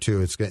there,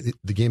 too.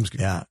 The game's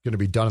going to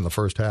be done in the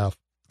first half.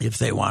 If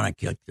they want to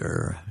kick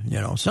their,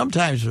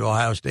 sometimes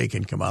Ohio State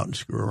can come out and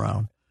screw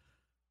around.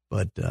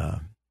 But,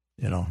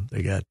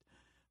 they got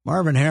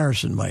Marvin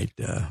Harrison might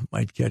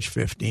catch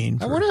 15.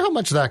 I wonder how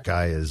much that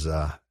guy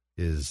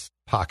is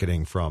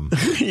pocketing from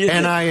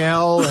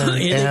NIL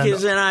and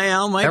his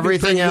NIL might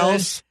everything be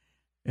else. Good.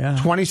 Yeah.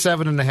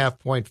 27.5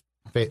 point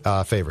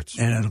favorites.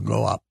 And it'll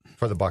go up.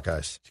 For the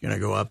Buckeyes. It's going to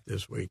go up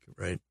this week,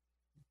 right?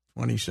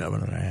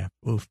 27.5.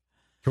 Oof.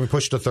 Can we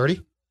push to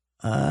 30?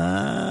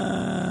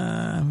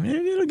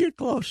 It'll get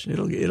close.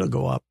 It'll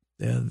go up.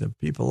 The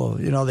people,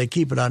 they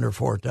keep it under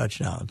 4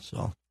 touchdowns.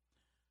 So,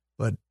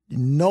 but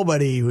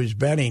nobody who's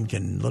betting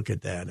can look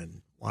at that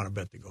and want to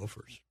bet the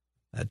Gophers.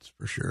 That's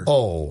for sure.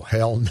 Oh,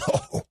 hell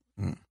no.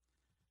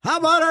 How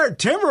about our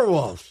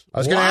Timberwolves? I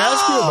was going to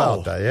ask you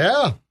about that.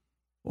 Yeah.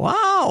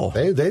 Wow.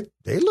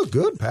 They look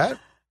good, Pat.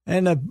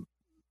 And the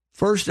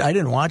first, I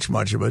didn't watch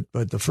much of it,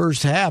 but the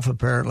first half,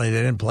 apparently,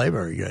 they didn't play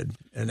very good.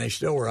 And they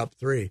still were up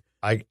 3.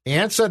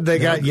 Ant said they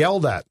got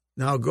yelled at.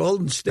 Now,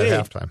 Golden State.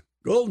 At halftime.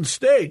 Golden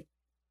State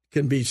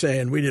can be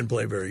saying we didn't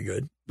play very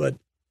good. But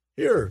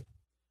here,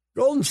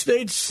 Golden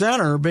State's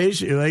center,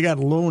 basically, they got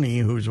Looney,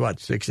 who's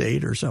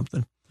 6'8" or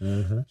something.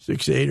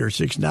 6'8" or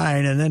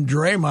 6'9", and then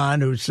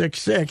Draymond, who's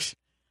 6'6".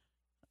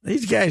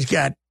 These guys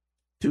got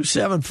 2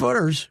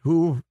 7-footers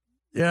who,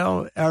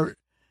 are.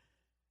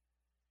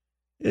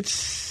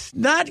 It's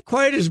not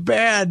quite as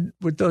bad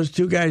with those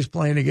two guys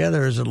playing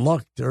together as it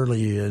looked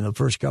early in the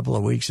first couple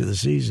of weeks of the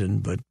season.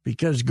 But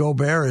because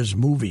Gobert is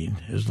moving,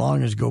 as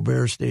long as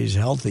Gobert stays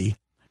healthy,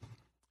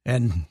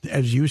 and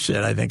as you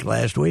said, I think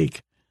last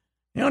week,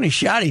 the only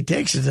shot he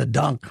takes is a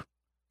dunk.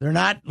 They're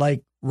not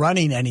like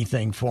running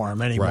anything for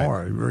him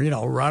anymore. Right.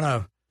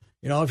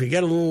 If you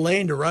get a little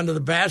lane to run to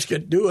the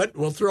basket, do it.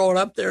 We'll throw it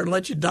up there and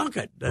let you dunk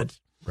it. That's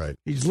right.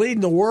 He's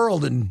leading the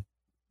world in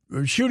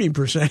shooting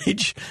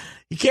percentage.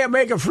 He can't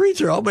make a free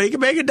throw, but he can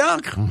make a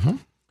dunk. Mm-hmm.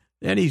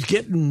 And he's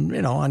getting,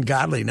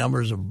 ungodly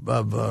numbers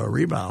of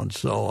rebounds.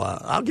 So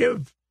I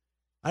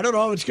don't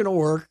know if it's going to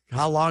work,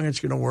 how long it's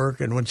going to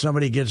work, and when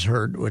somebody gets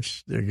hurt,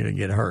 which they're going to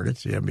get hurt,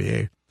 it's the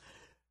NBA.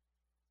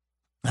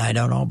 I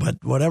don't know,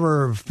 but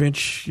whatever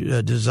Finch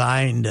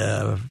designed,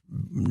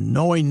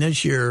 knowing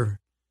this year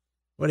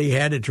what he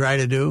had to try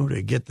to do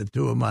to get the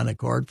two of them on the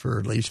court for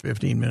at least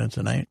 15 minutes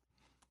a night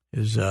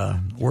is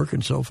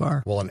working so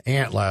far. Well, an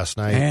Ant last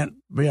night.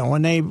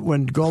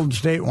 When Golden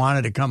State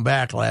wanted to come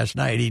back last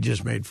night, he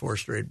just made 4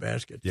 straight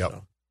baskets. Yep.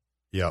 So.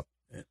 Yep.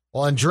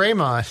 Well, and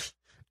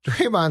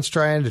Draymond's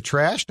trying to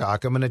trash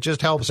talk him, and it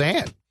just helps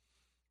Ant.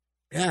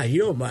 Yeah,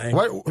 you don't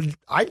mind.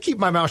 I'd keep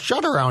my mouth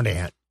shut around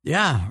Ant.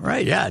 Yeah,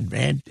 right. Yeah,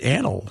 Ant.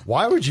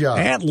 Why would you?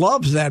 Ant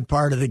loves that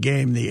part of the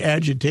game, the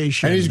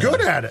agitation, and he's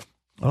good at it.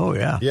 Oh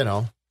yeah,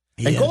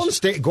 And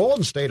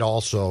Golden State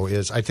also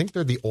is. I think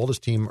they're the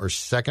oldest team or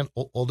second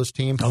oldest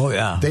team. Oh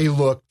yeah, they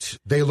looked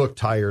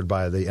tired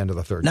by the end of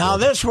the third. Now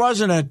quarter. this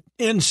wasn't an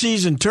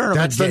in-season tournament.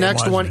 That's the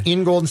next one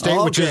in Golden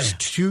State, which okay. is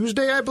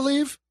Tuesday, I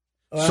believe.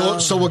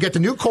 So we'll get the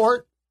new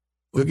court,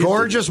 the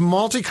gorgeous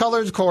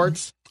multicolored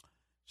courts.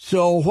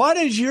 So, what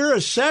is your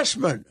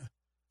assessment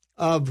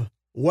of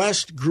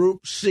West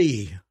Group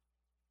C?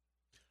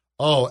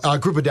 Oh,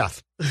 group of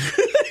death.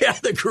 Yeah,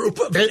 the group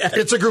of death.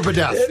 It's a group of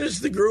death. It is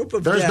the group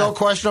of death. death. There's no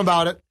question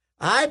about it.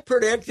 I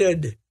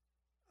predicted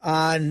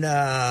on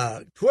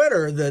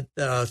Twitter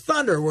that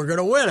Thunder were going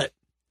to win it.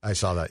 I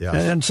saw that, yes.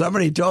 And then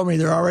somebody told me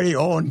they're already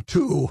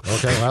 0-2.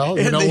 Okay, well,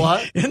 you know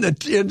what? In the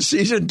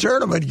in-season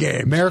tournament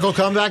game. Miracle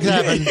comeback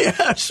happened.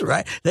 Yes,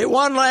 right. They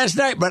won last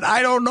night, but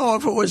I don't know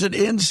if it was an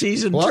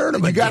in-season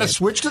tournament You got to game.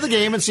 switch to the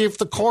game and see if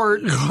the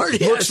court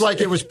looks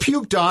like it was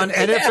puked on,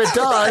 and if it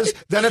does,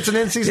 then it's an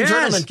in-season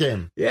tournament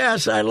game.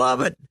 Yes, I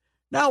love it.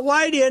 Now,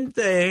 why didn't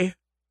they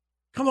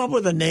come up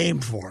with a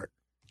name for it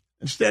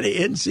instead of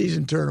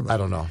in-season tournament? I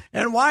don't know.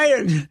 And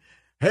why?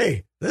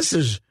 Hey, this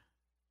is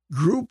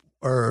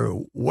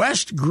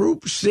West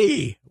Group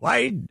C.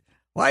 Why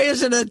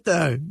isn't it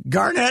the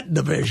Garnett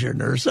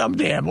Division or some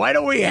damn? Why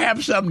don't we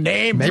have some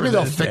name? Maybe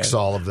they'll fix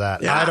all of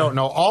that. Yeah. I don't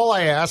know. All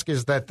I ask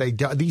is that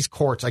these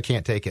courts, I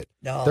can't take it.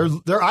 No.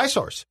 They're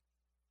eyesores.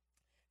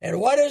 And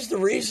what is the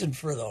reason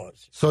for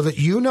those? So that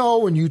you know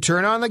when you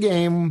turn on the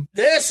game,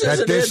 this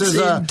is an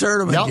in-season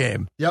tournament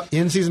game. Yep,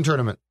 in-season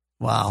tournament.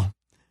 Wow.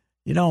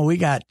 We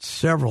got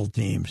several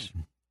teams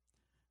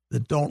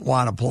that don't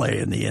want to play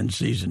in the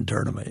in-season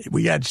tournament.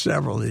 We got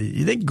several.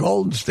 You think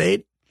Golden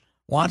State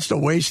wants to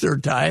waste their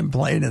time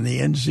playing in the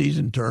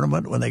in-season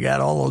tournament when they got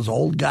all those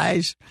old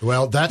guys?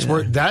 Well, that's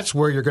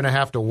where you're going to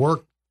have to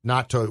work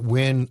not to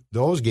win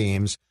those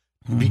games,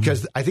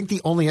 because I think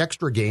the only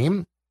extra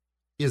game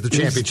is the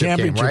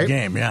championship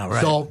game, yeah,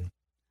 right. So,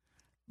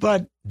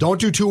 but don't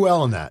do too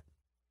well in that.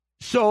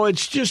 So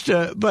it's just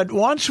but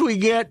once we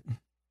get,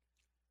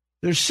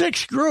 there's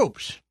 6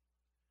 groups.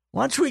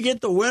 Once we get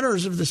the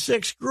winners of the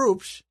 6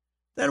 groups,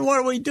 then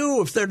what do we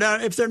do if they're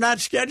not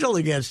scheduled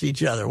against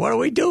each other? What do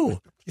we do?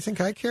 You think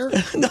I care?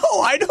 No,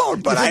 I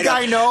don't. But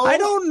I know. I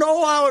don't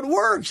know how it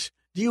works.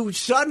 Do you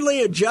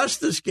suddenly adjust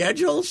the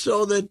schedule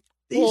so that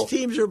these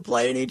teams are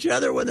playing each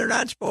other when they're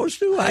not supposed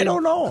to? I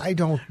don't know. I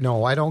don't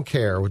know. I don't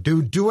care.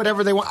 Do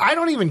whatever they want. I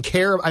don't even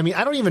care. I mean,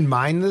 I don't even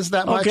mind this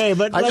that much. Okay,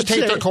 but I just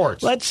hate their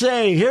courts. Let's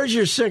say here's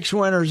your 6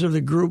 winners of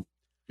the groups,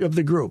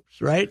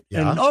 right?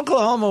 Yeah. And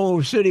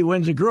Oklahoma City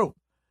wins a group,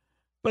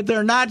 but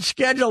they're not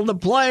scheduled to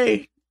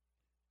play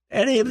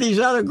any of these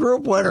other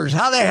group winners.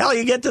 How the hell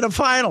you get to the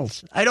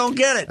finals? I don't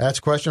get it. That's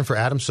a question for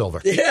Adam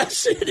Silver.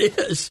 Yes, it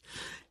is.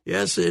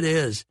 Yes, it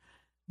is.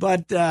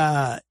 But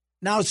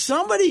now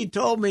somebody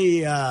told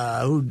me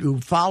who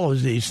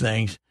follows these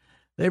things,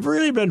 they've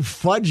really been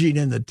fudging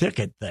in the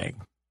ticket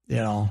thing,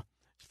 as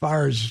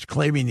far as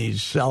claiming these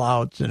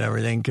sellouts and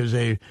everything, because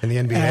they in the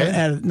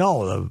NBA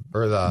the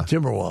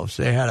Timberwolves,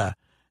 they had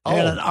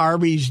an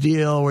Arby's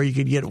deal where you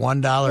could get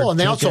 $1. Well, and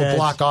they tickets. also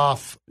block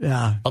off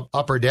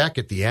upper deck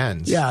at the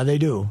ends. Yeah, they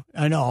do.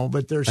 I know,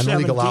 but they're 17.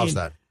 And the league allows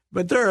that.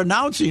 But they're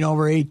announcing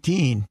over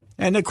 18,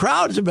 and the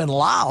crowds have been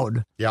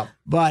loud. Yeah,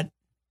 but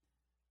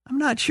I'm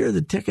not sure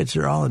the tickets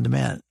are all in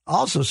demand.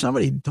 Also,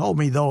 somebody told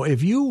me, though,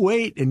 if you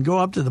wait and go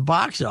up to the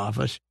box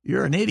office,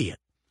 you're an idiot.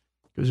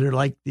 Because they're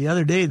like the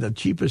other day, the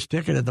cheapest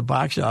ticket at the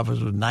box office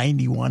was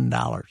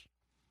 $91.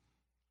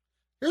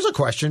 Here's a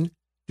question.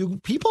 Do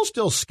people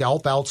still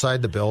scalp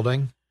outside the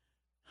building?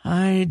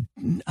 How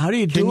do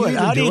you do it?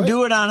 How do you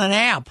do it on an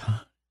app?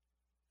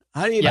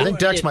 How do you do it? I think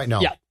Dex might know.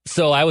 Yeah.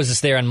 So I was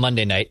just there on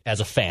Monday night as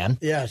a fan.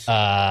 Yes.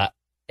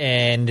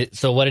 And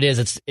so what it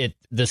is,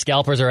 the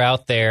scalpers are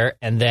out there,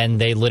 and then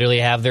they literally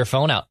have their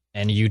phone out,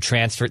 and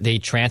they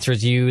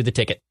transfers you the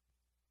ticket.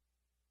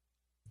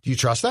 Do you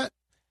trust that?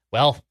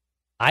 Well,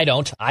 I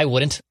don't. I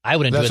wouldn't do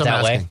it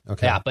that way.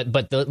 Okay. Yeah,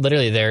 but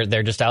literally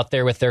they're just out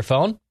there with their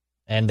phone,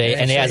 and he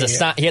has a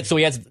sign. So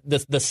he has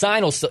the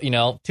sign will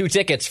 2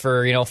 tickets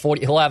for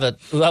 40. He'll have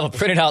a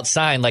printed out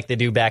sign like they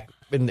do back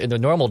in the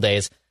normal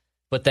days.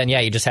 But then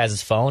he just has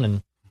his phone,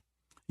 and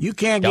you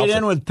can't get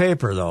in with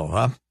paper though,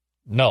 huh?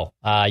 No,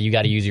 you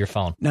got to use your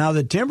phone. Now,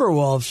 the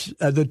Timberwolves,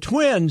 the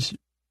Twins,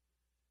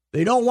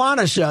 they don't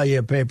want to sell you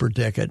a paper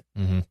ticket.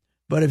 Mm-hmm.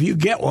 But if you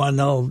get one,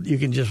 you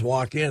can just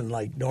walk in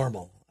like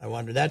normal. I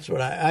wonder. That's what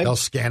they'll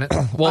scan it.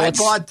 Well, I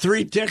bought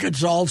 3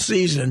 tickets all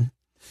season,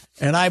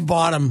 and I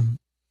bought them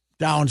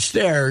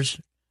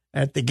downstairs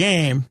at the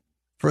game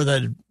for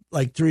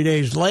 3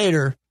 days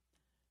later.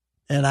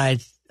 And I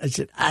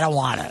said, I don't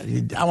want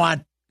it. I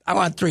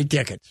want 3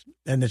 tickets.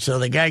 And so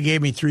the guy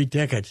gave me 3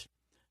 tickets.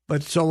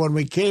 But so when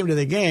we came to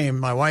the game,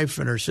 my wife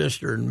and her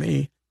sister and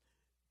me,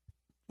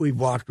 we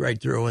walked right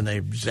through and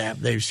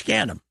they've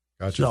scanned them.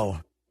 Gotcha. So,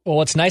 well,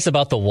 what's nice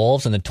about the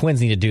Wolves, and the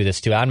Twins need to do this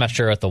too. I'm not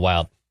sure at the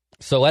Wild.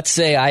 So let's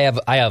say I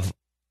have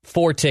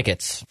 4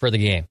 tickets for the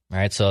game. All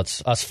right, so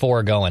it's us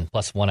 4 going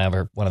plus one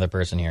other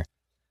person here.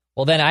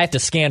 Well, then I have to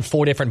scan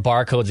 4 different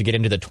barcodes to get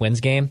into the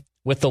Twins game.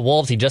 With the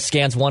Wolves, he just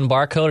scans 1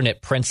 barcode and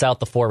it prints out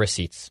the 4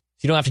 receipts.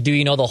 You don't have to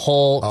do, the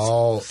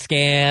whole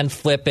scan,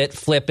 flip it.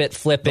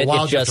 The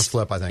Wild just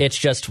flip, I think. It's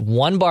just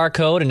 1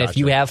 barcode, and Gotcha. if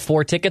you have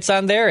 4 tickets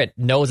on there, it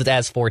knows it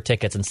has 4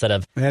 tickets instead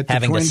of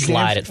having to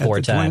slide it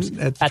 4 times.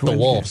 At the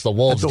Wolves. The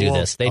Wolves do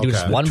this. They do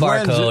just 1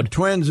 barcode.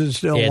 Twins is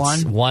still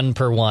it's 1. 1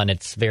 per 1.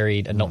 It's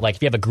very, like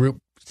if you have a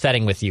group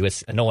setting with you,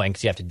 it's annoying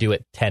because you have to do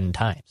it 10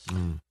 times.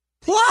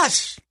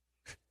 Plus,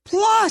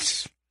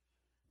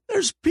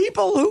 there's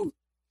people who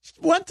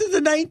went to the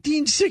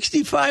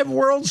 1965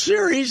 World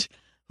Series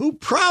who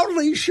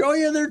proudly show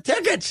you their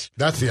tickets.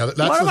 That's the other.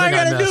 That's what the am I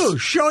going to do?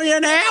 Show you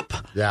an app?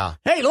 Yeah.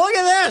 Hey, look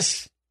at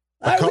this.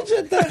 I was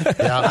at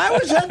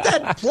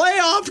that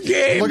playoff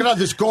game. Look at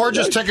this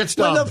gorgeous ticket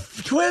stub. When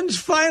the Twins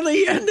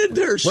finally ended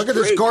their streak. Look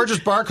at this gorgeous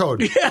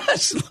barcode.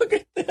 Yes, look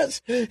at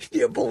this. Do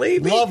you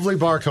believe me? Lovely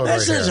barcode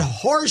This right is here.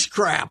 horse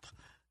crap.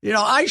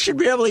 I should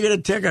be able to get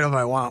a ticket if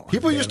I want one.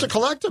 People used to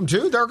collect them,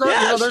 too. They're great.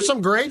 Yes. There's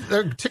some great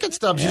ticket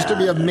stubs used to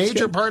be a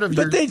major part of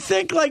your... But they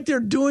think like they're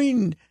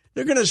going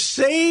to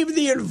save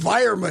the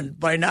environment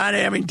by not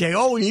having to...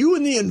 Oh, you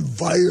and the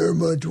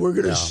environment. We're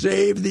going to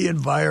save the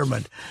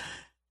environment.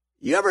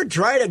 You ever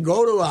try to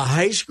go to a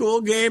high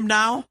school game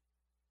now?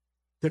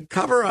 To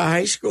cover a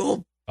high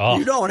school? Oh.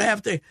 You don't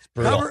have to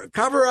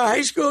cover a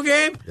high school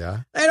game? Yeah.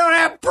 They don't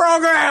have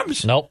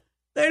programs. Nope.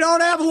 They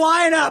don't have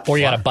lineups. Or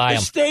you got to buy them.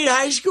 The State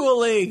High School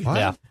League. What?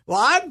 Yeah. Well,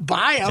 I'd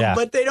buy them,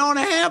 but they don't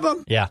have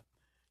them. Yeah.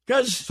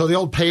 So the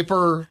old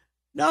paper...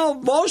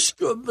 No,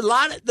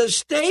 the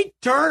state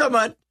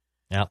tournament.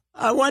 Yeah.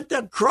 I went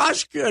to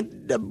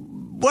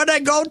what'd I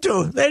go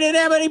to? They didn't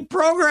have any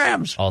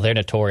programs. Oh, they're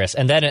notorious.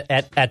 And then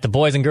at the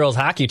boys and girls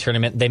hockey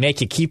tournament, they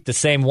make you keep the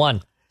same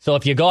one. So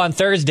if you go on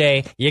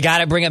Thursday, you got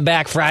to bring it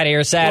back Friday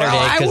or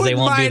Saturday because they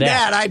won't do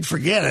that. I'd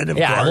forget it, of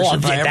course,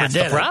 if I ever that's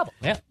did the problem.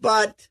 Yeah.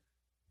 But,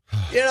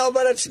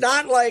 but it's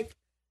not like...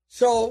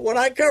 So when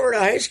I covered a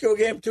high school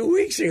game 2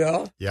 weeks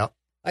ago,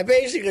 I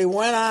basically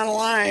went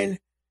online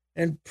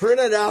and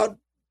printed out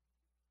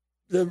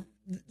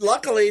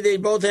luckily, they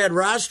both had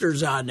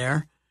rosters on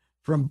there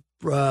from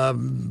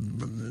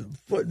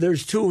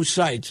there's two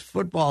sites,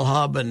 Football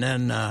Hub and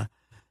then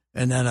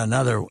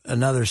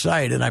another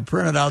site, and I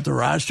printed out the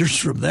rosters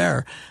from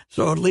there,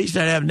 so at least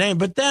I'd have a name.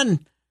 But then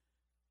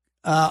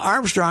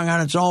Armstrong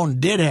on its own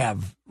did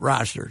have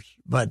rosters,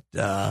 but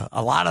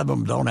a lot of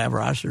them don't have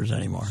rosters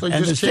anymore. So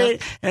and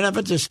if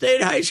it's a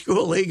state high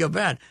school league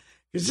event,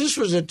 because this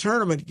was a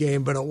tournament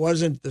game, but it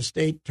wasn't the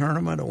state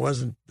tournament, it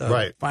wasn't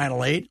the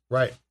Final Eight,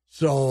 right?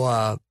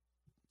 So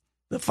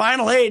the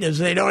Final Eight is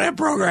they don't have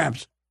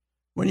programs.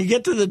 When you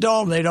get to the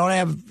Dome, they don't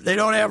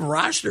have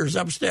rosters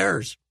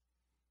upstairs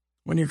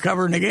when you're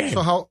covering the game.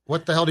 So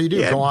what the hell do you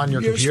do? Go on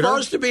your computer? You're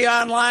supposed to be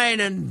online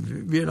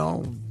and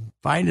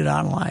find it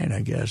online, I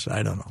guess.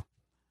 I don't know.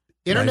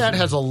 Internet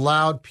has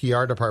allowed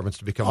PR departments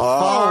to become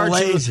far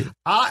lazy.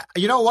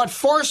 You know what?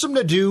 Force them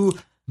to do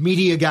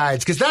media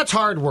guides, because that's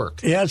hard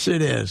work. Yes,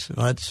 it is.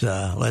 Let's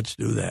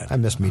do that. I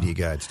miss media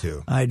guides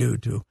too. I do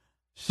too.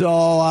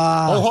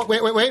 So,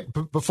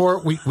 wait! Before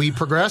we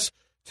progress,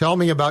 tell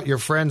me about your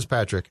friends,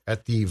 Patrick,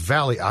 at the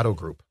Valley Auto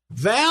Group.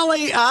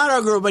 Valley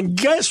Auto Group, and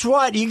guess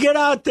what? You get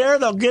out there,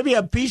 they'll give you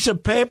a piece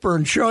of paper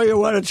and show you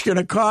what it's going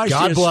to cost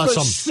God you. Bless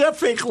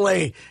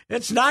specifically. Them.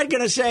 It's not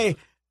going to say,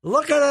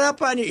 look it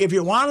up on you. If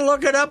you want to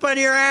look it up on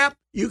your app,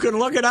 you can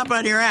look it up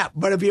on your app.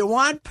 But if you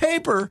want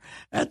paper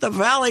at the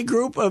Valley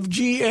Group of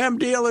GM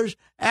dealers,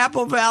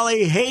 Apple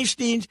Valley,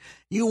 Hastings,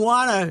 you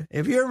want to,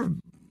 if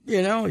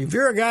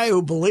you're a guy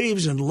who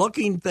believes in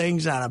looking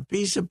things on a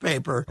piece of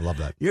paper, I love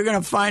that. You're going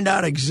to find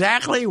out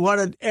exactly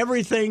what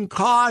everything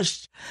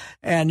costs,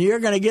 and you're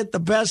going to get the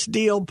best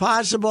deal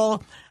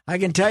possible. I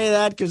can tell you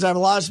that because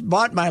I've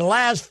bought my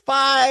last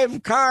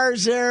 5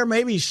 cars there,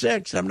 maybe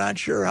 6. I'm not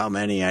sure how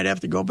many. I'd have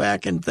to go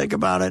back and think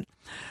about it.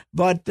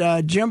 But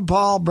Jim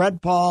Paul,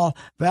 Brett Paul,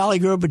 Valley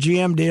Group of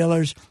GM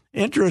dealers,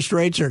 interest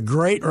rates are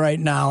great right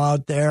now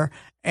out there.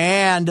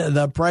 And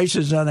the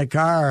prices on the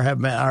car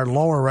are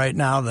lower right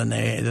now than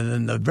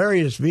the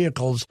various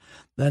vehicles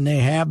than they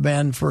have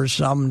been for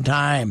some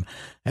time.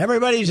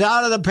 Everybody's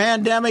out of the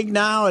pandemic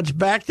now. It's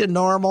back to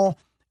normal.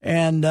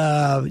 And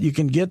you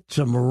can get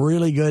some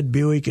really good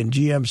Buick and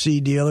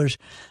GMC dealers.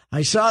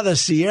 I saw the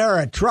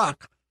Sierra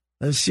truck.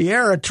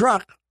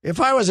 If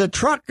I was a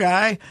truck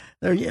guy,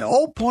 they're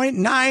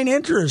 0.9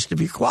 interest if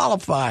you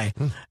qualify.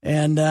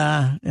 And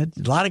a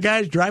lot of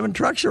guys driving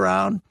trucks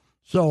around.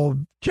 So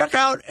check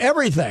out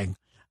everything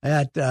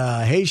at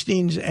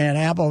Hastings and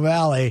Apple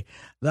Valley,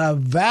 the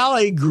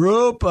Valley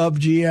Group of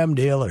GM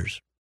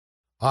dealers.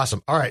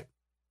 Awesome. All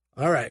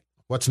right.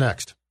 What's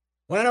next?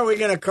 When are we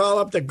going to call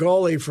up the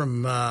goalie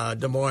from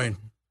Des Moines?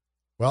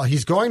 Well,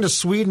 he's going to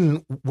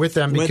Sweden with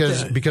them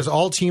because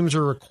all teams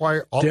are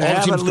required. All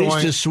teams at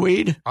least a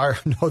Swede?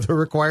 They're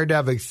required to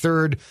have a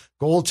third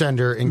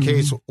goaltender in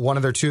case one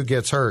of their two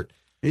gets hurt.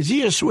 Is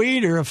he a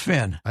Swede or a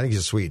Finn? I think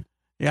he's a Swede.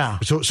 Yeah.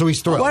 So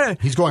he's thrilled.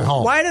 He's going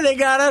home. Why do they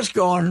got us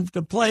going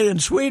to play in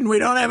Sweden? We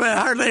don't have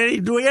hardly any.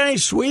 Do we got any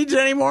Swedes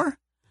anymore?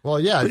 Well,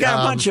 yeah. We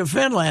got a bunch of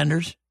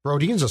Finlanders.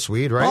 Brodin's a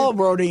Swede, right? Oh,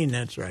 Brodin,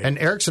 that's right. And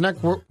Eriksson,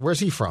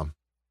 where's he from?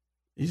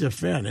 He's a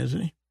Finn,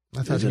 isn't he?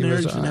 I thought he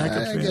was. I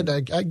get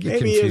Maybe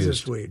confused. He is a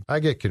Swede. I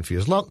get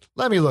confused.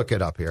 Let me look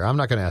it up here. I'm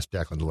not going to ask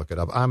Declan to look it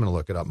up. I'm going to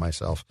look it up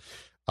myself.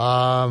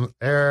 Joel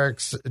Eric,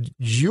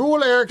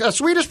 a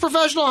Swedish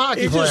professional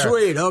hockey player. He's a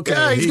Swede, okay.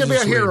 Yeah, he's going to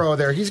be a hero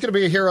there. He's going to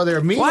be a hero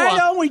there. Why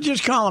don't we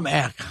just call him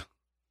Eck?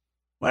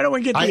 Why don't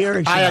we get the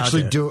Eriksson I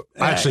actually do.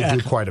 there? I actually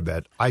do quite a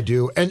bit. I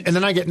do. And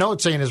then I get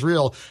notes saying his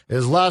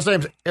last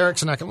name's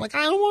Eriksson Eck. I'm like,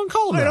 I don't want to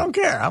call him that. I don't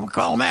care. I'm going to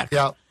call him Eck.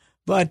 Yeah.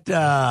 But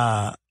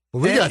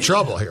we got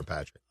trouble here,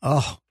 Patrick.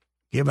 Oh,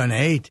 give an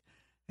 8.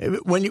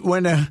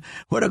 When a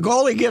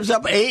goalie gives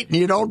up 8 and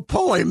you don't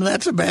pull him,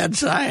 that's a bad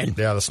sign.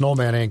 Yeah, the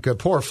snowman ain't good.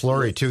 Poor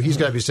Fleury, too. He's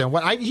got to be saying,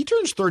 he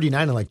turns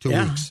 39 in like 2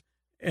 weeks.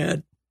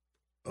 And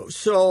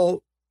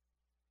so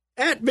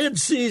at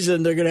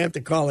midseason, they're going to have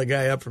to call a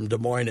guy up from Des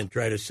Moines and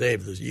try to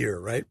save this year,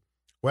 right?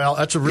 Well,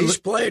 that's he's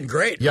playing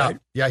great, yeah, right?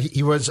 Yeah,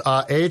 he was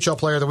AHL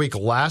Player of the Week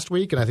last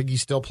week, and I think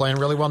he's still playing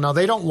really well. Now,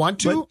 they don't want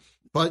to,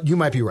 but you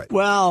might be right.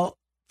 Well,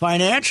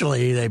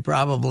 financially,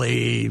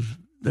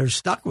 they're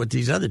stuck with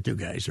these other 2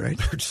 guys, right?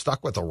 They're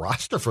stuck with the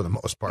roster for the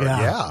most part,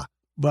 yeah.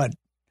 But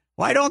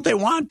why don't they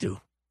want to?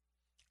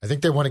 I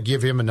think they want to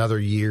give him another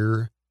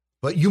year,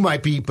 but you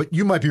might be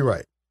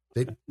right.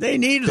 They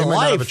need life.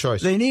 Might have a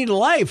choice. They need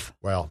life.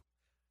 Well,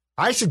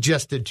 I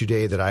suggested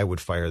today that I would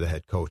fire the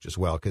head coach as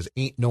well because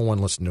ain't no one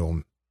listening to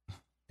him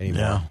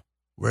anymore. Yeah,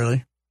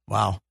 really?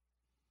 Wow.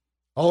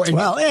 Oh, and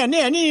in the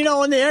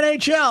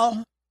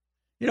NHL,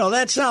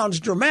 that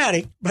sounds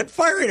dramatic, but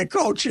firing a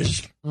coach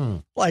is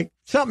like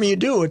something you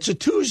do. It's a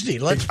Tuesday.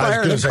 Let's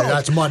fire the coach.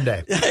 That's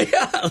Monday.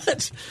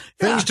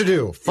 Things to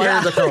do.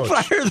 Fire the coach.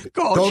 Fire the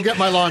coach. Go get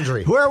my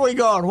laundry. Where are we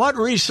going? What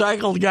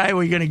recycled guy are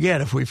we going to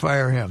get if we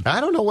fire him?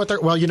 I don't know what they're.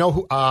 Well,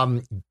 who?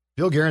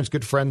 Bill Guerin's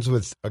good friends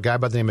with a guy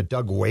by the name of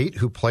Doug Waite,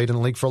 who played in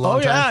the league for a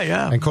long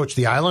time. And coached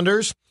the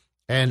Islanders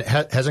and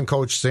hasn't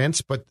coached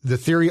since. But the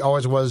theory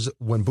always was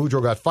when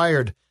Boudreau got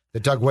fired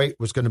that Doug Waite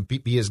was going to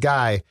be his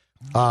guy.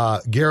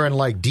 Guerin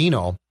liked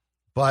Dino.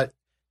 But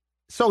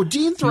so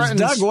Dean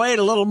threatens. Is Doug Waite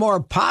a little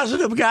more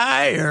positive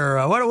guy,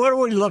 or what are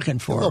we looking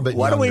for? A little bit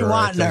what younger, do we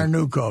want in our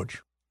new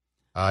coach?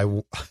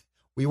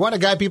 We want a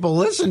guy people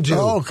listen to.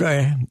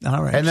 Okay.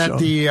 All right. And that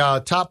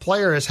the top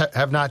players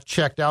have not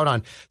checked out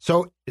on.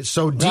 So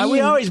Dean. We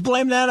always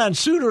blame that on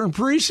Suter and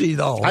Parisi,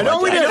 though. I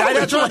know we did.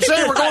 That's what I'm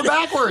saying. We're going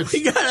backwards.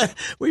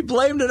 We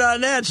blamed it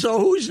on that. So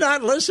who's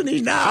not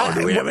listening now?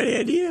 Do we have any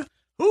idea?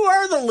 Who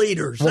are the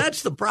leaders?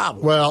 That's the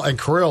problem. Well, and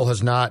Kirill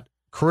has not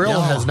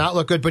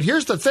looked good. But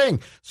here's the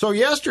thing. So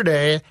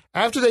yesterday,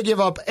 after they give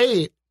up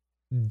 8,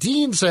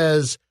 Dean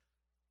says,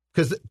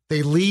 because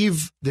they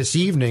leave this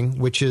evening,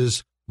 which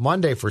is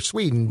Monday for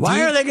Sweden.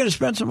 Why are they going to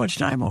spend so much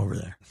time over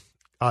there?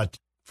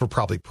 For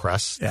probably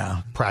press.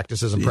 Yeah.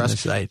 Practices and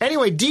press.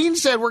 Anyway, Dean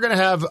said we're going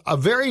to have a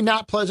very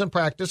not pleasant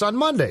practice on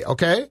Monday,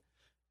 okay?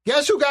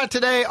 Guess who got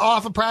today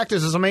off of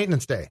practice as a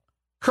maintenance day?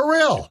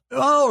 Kirill.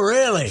 Oh,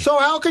 really? So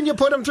how can you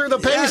put him through the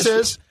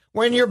paces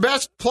when your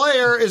best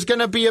player is going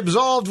to be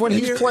absolved when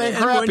he's playing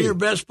crappy? When your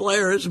best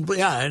player isn't,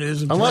 it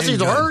isn't. Unless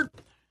he's hurt.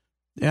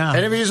 Yeah.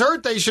 And if he's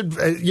hurt, they should,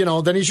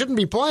 then he shouldn't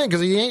be playing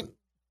because he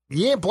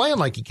ain't playing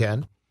like he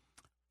can.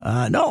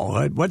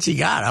 No. What's he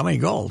got? How many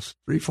goals?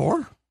 3,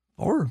 4?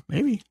 4,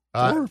 maybe.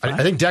 4 or 5?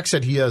 I think Deck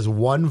said he has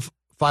 1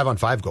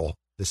 5-on-5 goal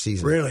this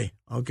season. Really?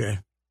 Okay.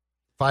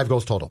 5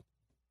 goals total.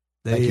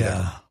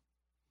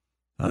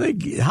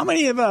 How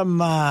many of them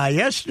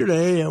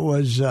yesterday? It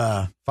was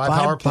 5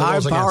 power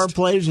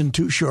plays and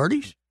 2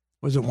 shorties.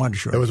 Was it 1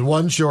 shorty? It was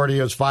 1 shorty.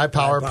 It was 5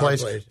 power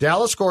plays.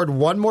 Dallas scored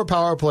 1 more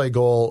power play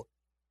goal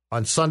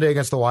on Sunday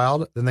against the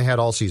Wild than they had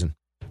all season.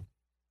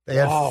 They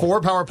had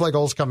 4 power play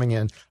goals coming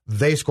in.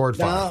 They scored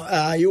 5.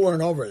 Now, you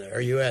weren't over there.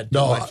 You had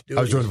I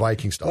was doing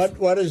Viking stuff.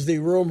 What is the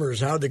rumors?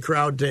 How'd the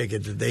crowd take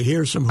it? Did they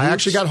hear some hoots? I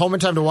actually got home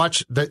in time to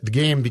watch the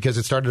game because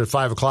it started at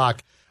 5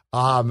 o'clock.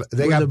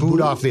 They got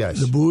booed off the ice.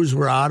 The boos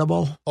were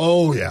audible?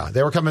 Oh, yeah.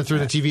 They were coming through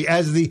the TV.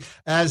 As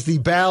the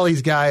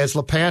Bally's guy, as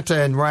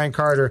LaPanta and Ryan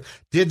Carter,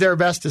 did their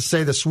best to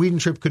say the Sweden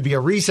trip could be a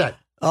reset.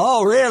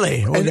 Oh,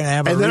 really? And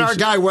then our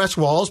guy, Wes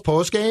Walls,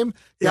 post-game,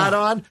 got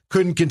on,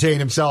 couldn't contain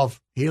himself.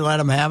 He let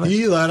him have it?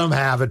 He let him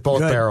have it,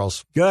 both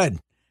barrels. Good.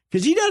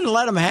 Because he doesn't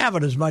let him have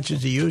it as much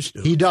as he used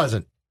to. He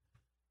doesn't.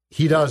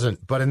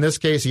 But in this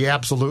case, he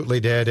absolutely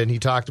did. And he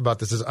talked about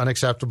this as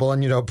unacceptable.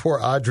 And, poor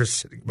Audra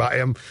sitting by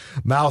him,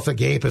 mouth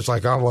agape. It's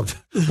like, oh, well,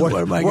 what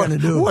am I going to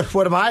do?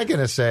 What am I going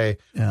to say?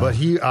 Yeah.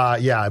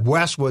 But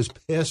Wes was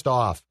pissed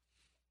off.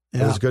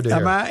 Yeah. It was good to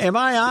hear. Am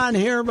I on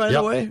here, by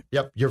the way?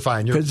 Yep, you're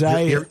fine.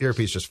 Your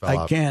earpiece just fell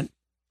out. I can't.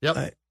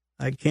 Yep.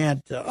 I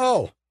can't. Yep.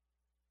 Oh,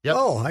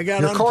 I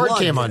got your unplugged. cord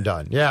came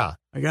undone. Yeah.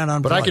 I got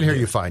unplugged. But I can hear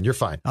you fine. You're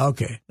fine.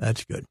 Okay,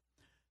 that's good.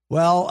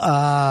 Well,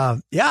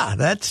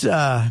 that's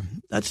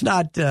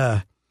not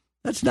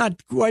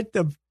quite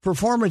the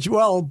performance.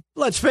 Well,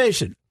 let's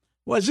face it.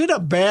 Was it a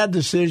bad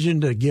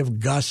decision to give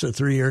Gus a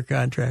 3-year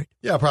contract?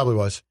 Yeah, it probably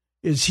was.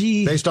 Is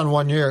he based on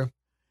 1 year?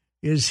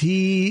 Is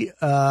he?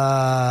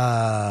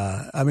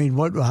 How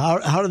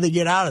do they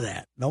get out of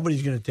that?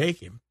 Nobody's going to take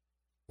him.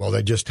 Well,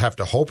 they just have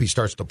to hope he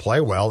starts to play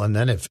well, and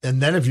then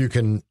if you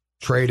can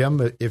trade him,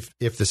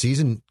 if the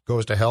season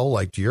goes to hell,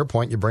 like to your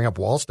point, you bring up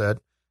Wallstedt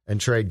and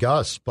trade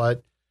Gus.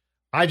 But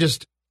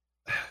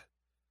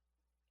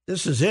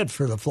this is it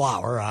for the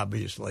Flower,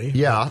 obviously.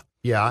 Yeah,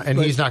 and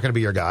he's not going to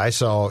be your guy.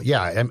 So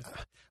yeah,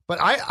 but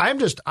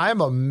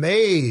I'm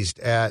amazed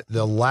at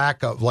the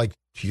lack of, like,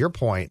 to your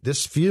point,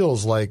 this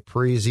feels like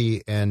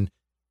Parisi and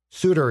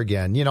Suter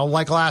again.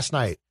 Like last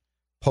night,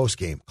 post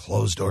game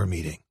closed door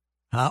meeting.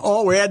 We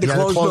had the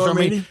closed door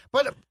meeting.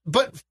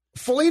 But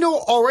Foligno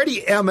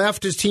already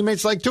MF'd his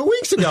teammates like 2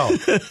 weeks ago.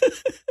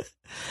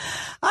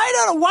 I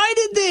don't know.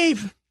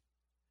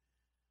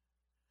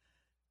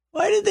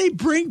 Why did they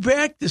bring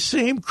back the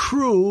same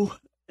crew,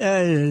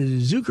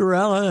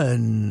 Zuccarello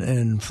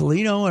and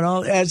Foligno and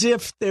all, as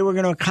if they were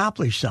going to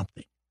accomplish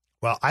something?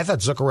 Well, I thought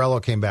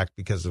Zuccarello came back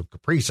because of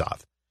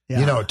Kaprizov,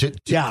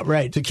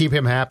 to keep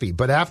him happy.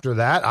 But after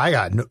that,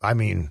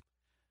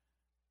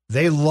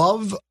 they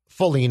love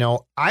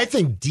Foligno. I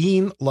think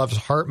Dean loves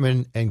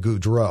Hartman and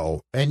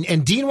Goudreau.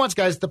 And Dean wants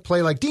guys to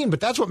play like Dean, but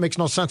that's what makes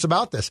no sense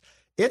about this.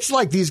 It's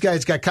like these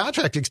guys got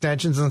contract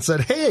extensions and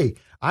said, hey,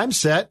 I'm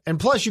set. And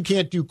plus, you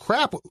can't do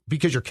crap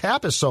because your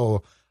cap is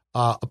so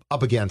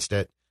up against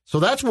it. So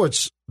that's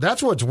what's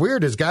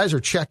weird is guys are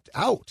checked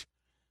out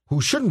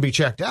who shouldn't be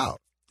checked out.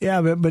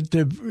 Yeah, but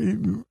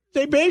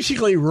they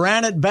basically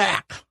ran it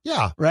back.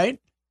 Yeah. Right?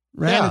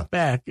 Ran it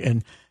back.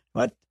 And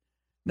what?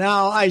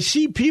 Now, I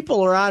see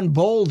people are on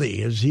Boldy.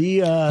 Is he?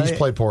 He's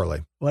played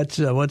poorly. What's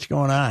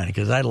going on?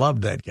 Because I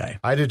love that guy.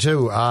 I do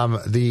too.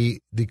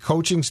 The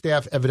coaching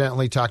staff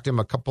evidently talked to him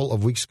a couple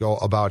of weeks ago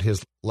about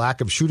his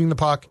lack of shooting the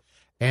puck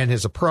and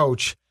his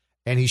approach.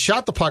 And he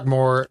shot the puck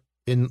more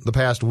in the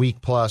past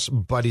week plus,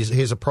 but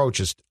his approach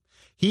is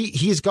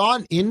he's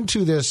gone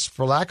into this,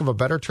 for lack of a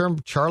better term,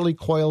 Charlie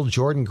Coyle,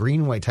 Jordan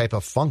Greenway type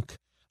of funk.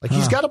 Like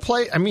he's got to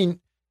play. I mean,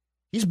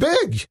 he's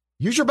big.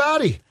 Use your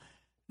body.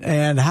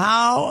 And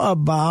how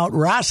about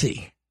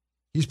Rossi?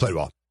 He's played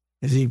well.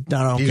 Has he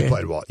done okay? He's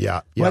played well,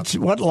 yeah.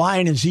 What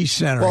line is he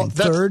centering? Well,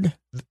 third?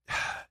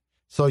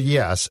 So,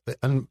 yes.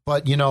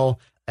 But,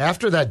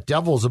 after that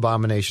Devils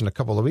abomination a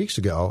couple of weeks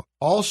ago,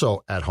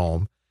 also at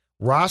home,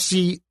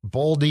 Rossi,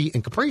 Boldy,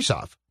 and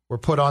Kaprizov were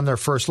put on their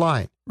first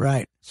line.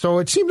 Right. So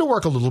it seemed to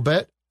work a little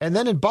bit. And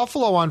then in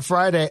Buffalo on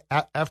Friday,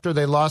 after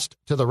they lost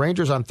to the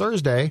Rangers on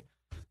Thursday,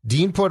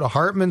 Dean put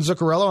Hartman,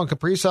 Zuccarello, and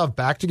Kaprizov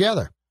back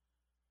together.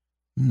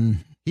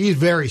 He's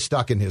very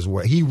stuck in his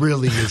way. He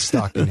really is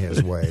stuck in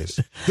his ways.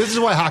 This is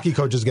why hockey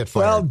coaches get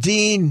fired. Well,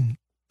 Dean,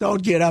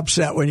 don't get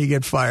upset when you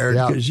get fired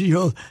because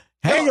you'll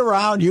hang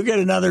around. You get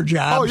another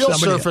job. Oh, you'll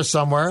surface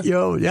somewhere.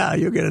 You'll get another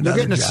You'll get an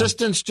job.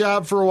 Assistant's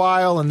job for a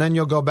while, and then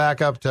you'll go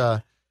back up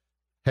to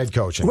head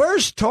coaching.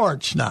 Where's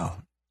Torts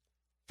now?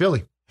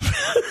 Philly.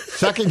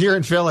 Second year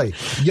in Philly.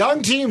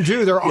 Young team,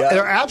 too.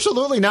 They're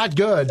absolutely not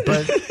good,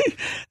 but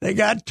they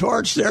got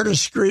Torch there to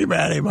scream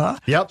at him, huh?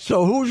 Yep.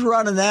 So who's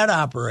running that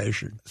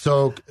operation?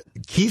 So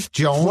Keith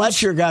Jones.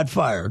 Fletcher got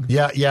fired.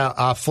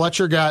 Yeah.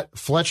 Fletcher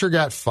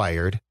got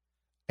fired,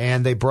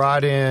 and they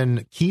brought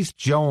in Keith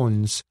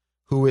Jones,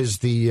 who was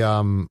the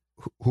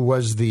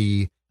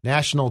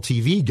national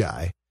TV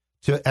guy,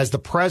 as the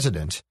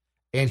president.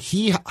 And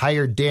he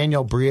hired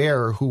Daniel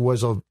Briere, who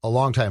was a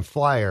longtime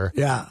Flyer,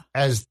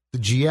 as the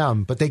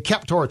GM. But they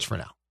kept Torts for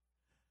now.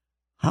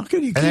 How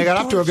could he? And they got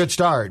off to a good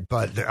start,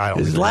 but I don't.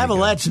 Because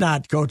Lavallette's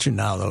not coaching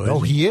now, though.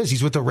 No, he is.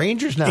 He's with the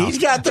Rangers now. He's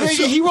got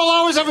he will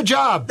always have a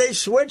job. They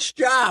switched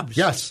jobs.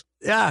 Yes.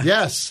 Yeah.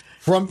 Yes.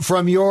 From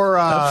your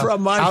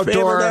from my outdoor,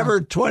 favorite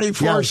ever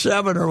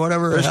 24/7 or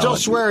whatever. They're still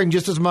swearing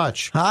just as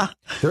much. Huh?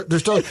 They're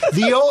still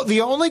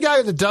the only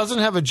guy that doesn't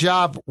have a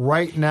job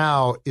right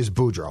now is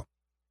Boudreau.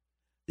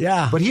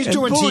 Yeah, but he's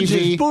doing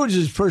TV. Booge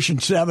is pushing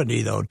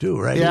 70 though, too,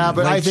 right? Yeah,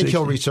 but I think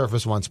he'll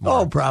resurface once more.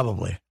 Oh,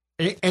 probably.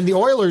 And the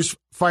Oilers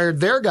fired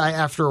their guy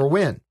after a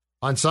win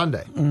on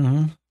Sunday,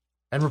 and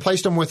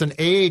replaced him with an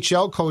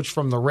AHL coach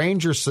from the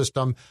Rangers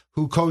system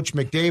who coached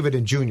McDavid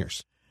in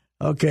juniors.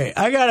 Okay,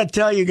 I got to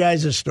tell you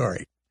guys a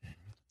story,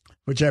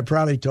 which I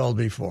probably told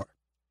before.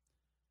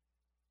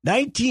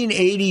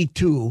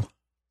 1982,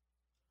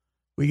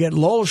 we get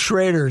Lowell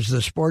Schrader's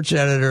the sports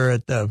editor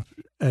at the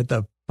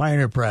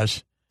Pioneer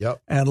Press.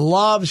 Yep. And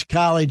loves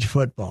college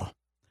football.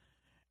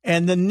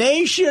 And the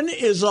nation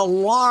is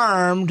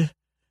alarmed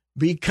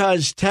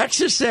because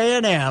Texas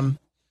A&M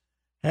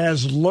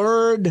has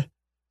lured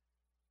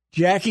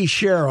Jackie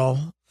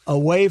Sherrill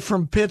away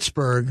from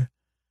Pittsburgh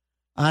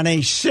on a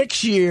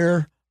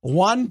 6-year,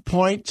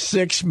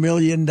 $1.6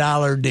 million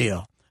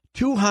deal,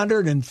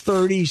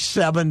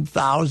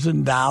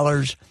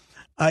 $237,000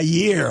 a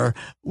year.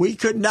 We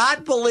could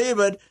not believe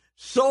it,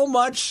 so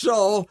much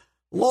so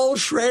Lowell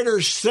Schrader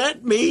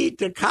sent me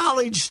to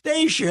College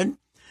Station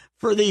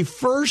for the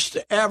first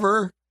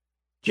ever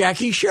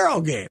Jackie Sherrill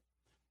game.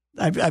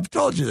 I've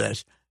told you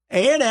this.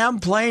 A&M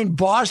playing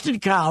Boston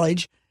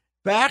College.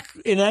 Back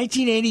in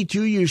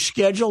 1982, you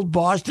scheduled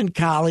Boston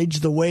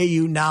College the way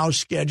you now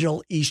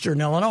schedule Eastern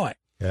Illinois.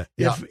 Yeah.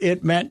 If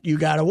it meant you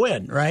got to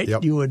win, right?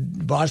 Yep.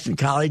 Boston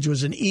College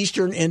was an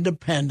Eastern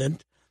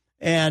independent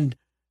and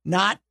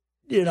not,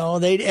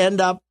 they'd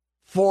end up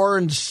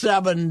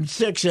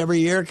 4-7-6 every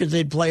year because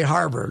they'd play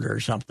Harvard or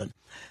something.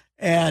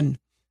 And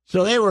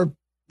so you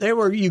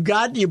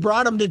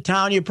brought them to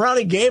town. You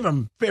probably gave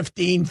them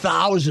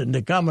 $15,000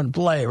 to come and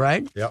play,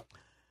 right? Yep.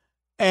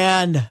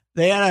 And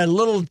they had a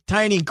little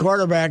tiny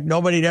quarterback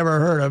nobody'd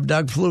ever heard of,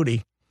 Doug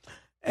Flutie.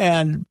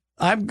 And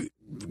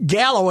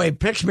Galloway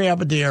picks me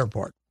up at the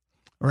airport.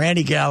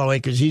 Randy Galloway,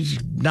 because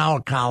he's now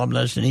a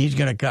columnist and he's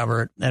going to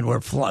cover it. And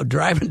we're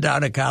driving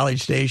down to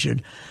College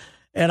Station.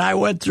 And I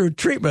went through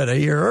treatment a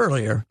year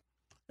earlier,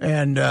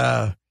 and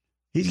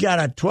he's got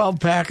a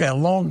 12-pack of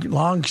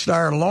Long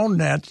Star Loan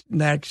Nets,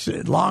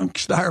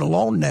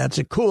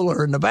 a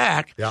cooler in the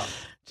back. Yeah.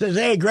 Says,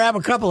 hey, grab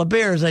a couple of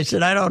beers. I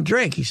said, I don't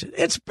drink. He said,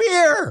 it's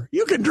beer.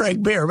 You can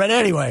drink beer. But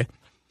anyway,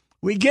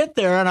 we get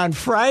there, and on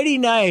Friday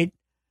night,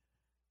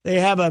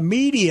 they have a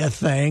media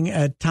thing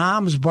at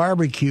Tom's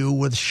Barbecue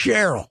with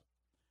Cheryl.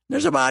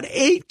 There's about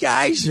 8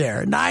 guys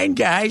there, 9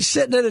 guys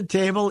sitting at a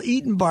table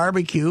eating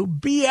barbecue,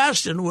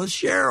 BSing with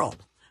Cheryl.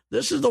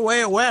 This is the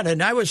way it went.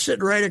 And I was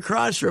sitting right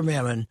across from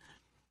him,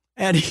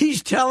 and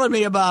he's telling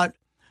me about,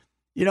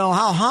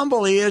 how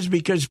humble he is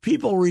because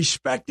people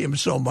respect him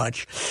so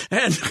much.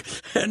 And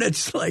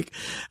it's like,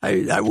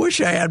 I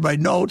wish I had my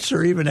notes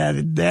or even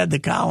had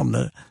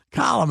the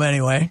column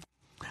anyway.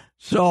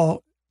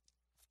 So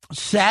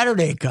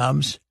Saturday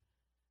comes,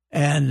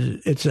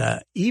 and it's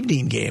a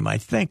evening game. I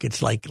think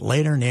it's like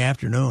later in the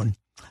afternoon.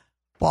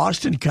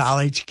 Boston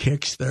College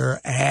kicks their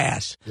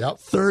ass. Yep.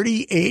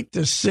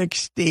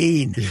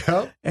 38-16.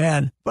 Yep.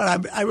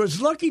 But I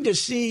was looking to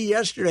see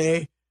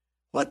yesterday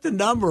what the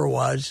number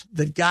was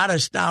that got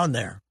us down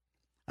there.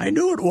 I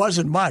knew it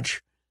wasn't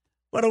much,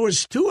 but it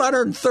was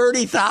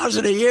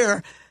 $230,000 a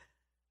year.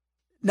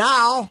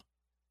 Now,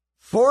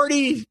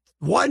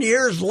 41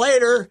 years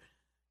later,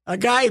 a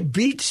guy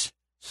beats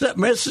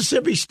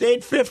Mississippi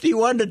State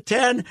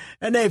 51-10,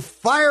 and they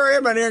fire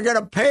him, and they're going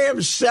to pay him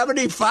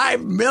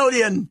 $75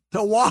 million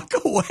to walk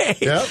away.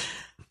 Yep.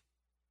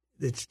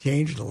 It's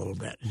changed a little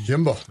bit.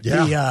 Jimbo,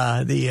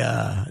 yeah.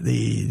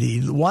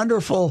 The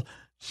wonderful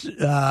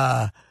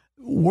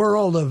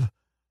world of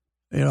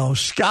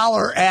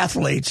scholar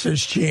athletes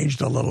has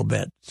changed a little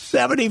bit.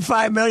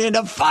 $75 million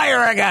to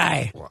fire a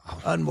guy. Wow.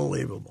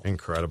 Unbelievable.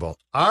 Incredible.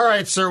 All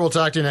right, sir. We'll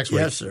talk to you next week.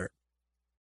 Yes, sir.